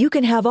day, you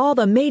can have all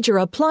the major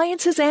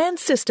appliances and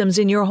systems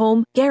in your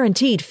home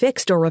guaranteed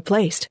fixed or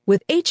replaced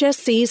with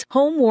HSC's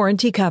home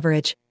warranty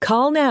coverage.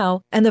 Call now,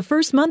 and the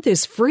first month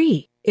is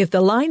free. If the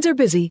lines are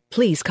busy,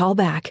 please call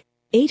back.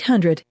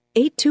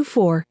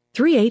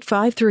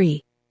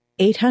 800-824-3853.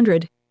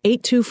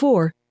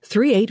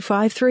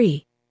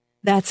 800-824-3853.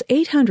 That's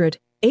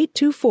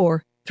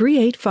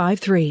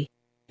 800-824-3853.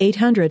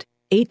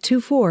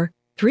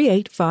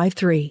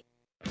 800-824-3853.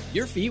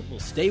 Your feet will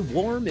stay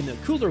warm in the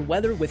cooler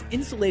weather with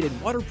insulated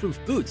waterproof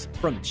boots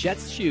from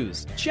Chet's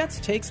Shoes. Chet's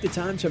takes the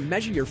time to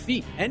measure your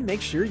feet and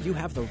make sure you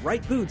have the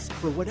right boots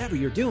for whatever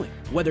you're doing.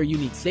 Whether you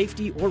need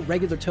safety or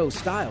regular toe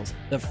styles,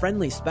 the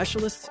friendly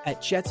specialists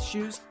at Chet's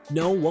Shoes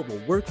know what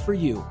will work for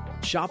you.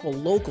 Shop a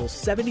local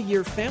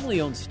 70-year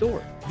family-owned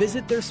store.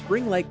 Visit their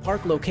Spring Lake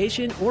Park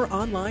location or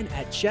online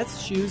at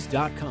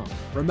chetsshoes.com.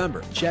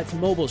 Remember, Chet's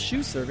mobile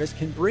shoe service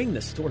can bring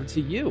the store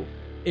to you.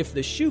 If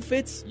the shoe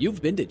fits,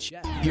 you've been to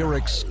Chet. Your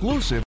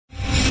exclusive.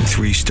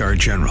 3-star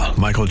General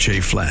Michael J.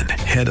 Flynn,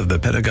 head of the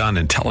Pentagon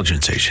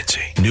Intelligence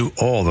Agency, knew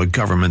all the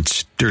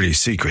government's dirty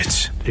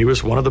secrets. He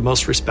was one of the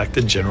most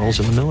respected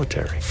generals in the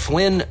military.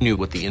 Flynn knew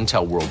what the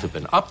intel world had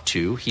been up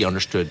to. He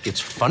understood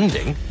its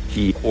funding.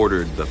 He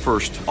ordered the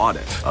first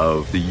audit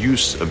of the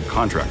use of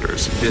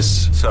contractors.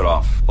 This set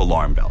off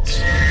alarm bells.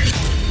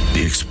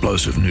 The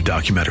explosive new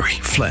documentary,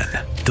 Flynn,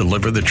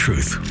 Deliver the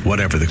Truth,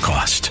 Whatever the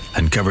Cost,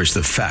 uncovers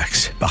the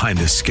facts behind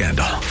this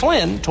scandal.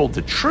 Flynn told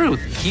the truth.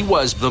 He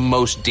was the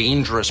most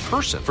dangerous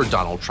person for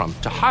Donald Trump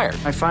to hire.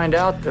 I find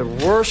out the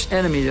worst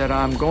enemy that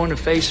I'm going to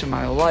face in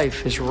my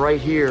life is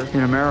right here in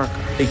America.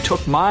 They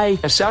took my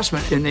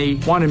assessment and they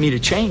wanted me to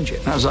change it.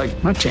 And I was like,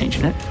 I'm not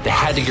changing it. They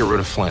had to get rid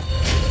of Flynn.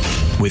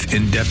 With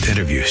in-depth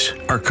interviews,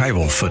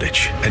 archival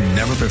footage, and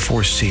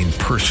never-before-seen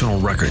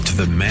personal records of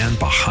the man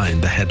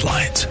behind the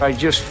headlines. I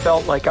just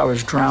felt like I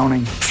was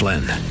drowning.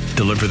 Flynn,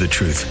 Deliver the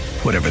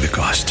Truth, Whatever the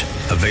Cost.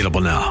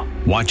 Available now.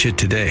 Watch it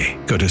today.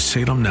 Go to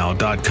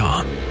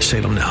salemnow.com.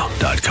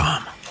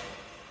 salemnow.com.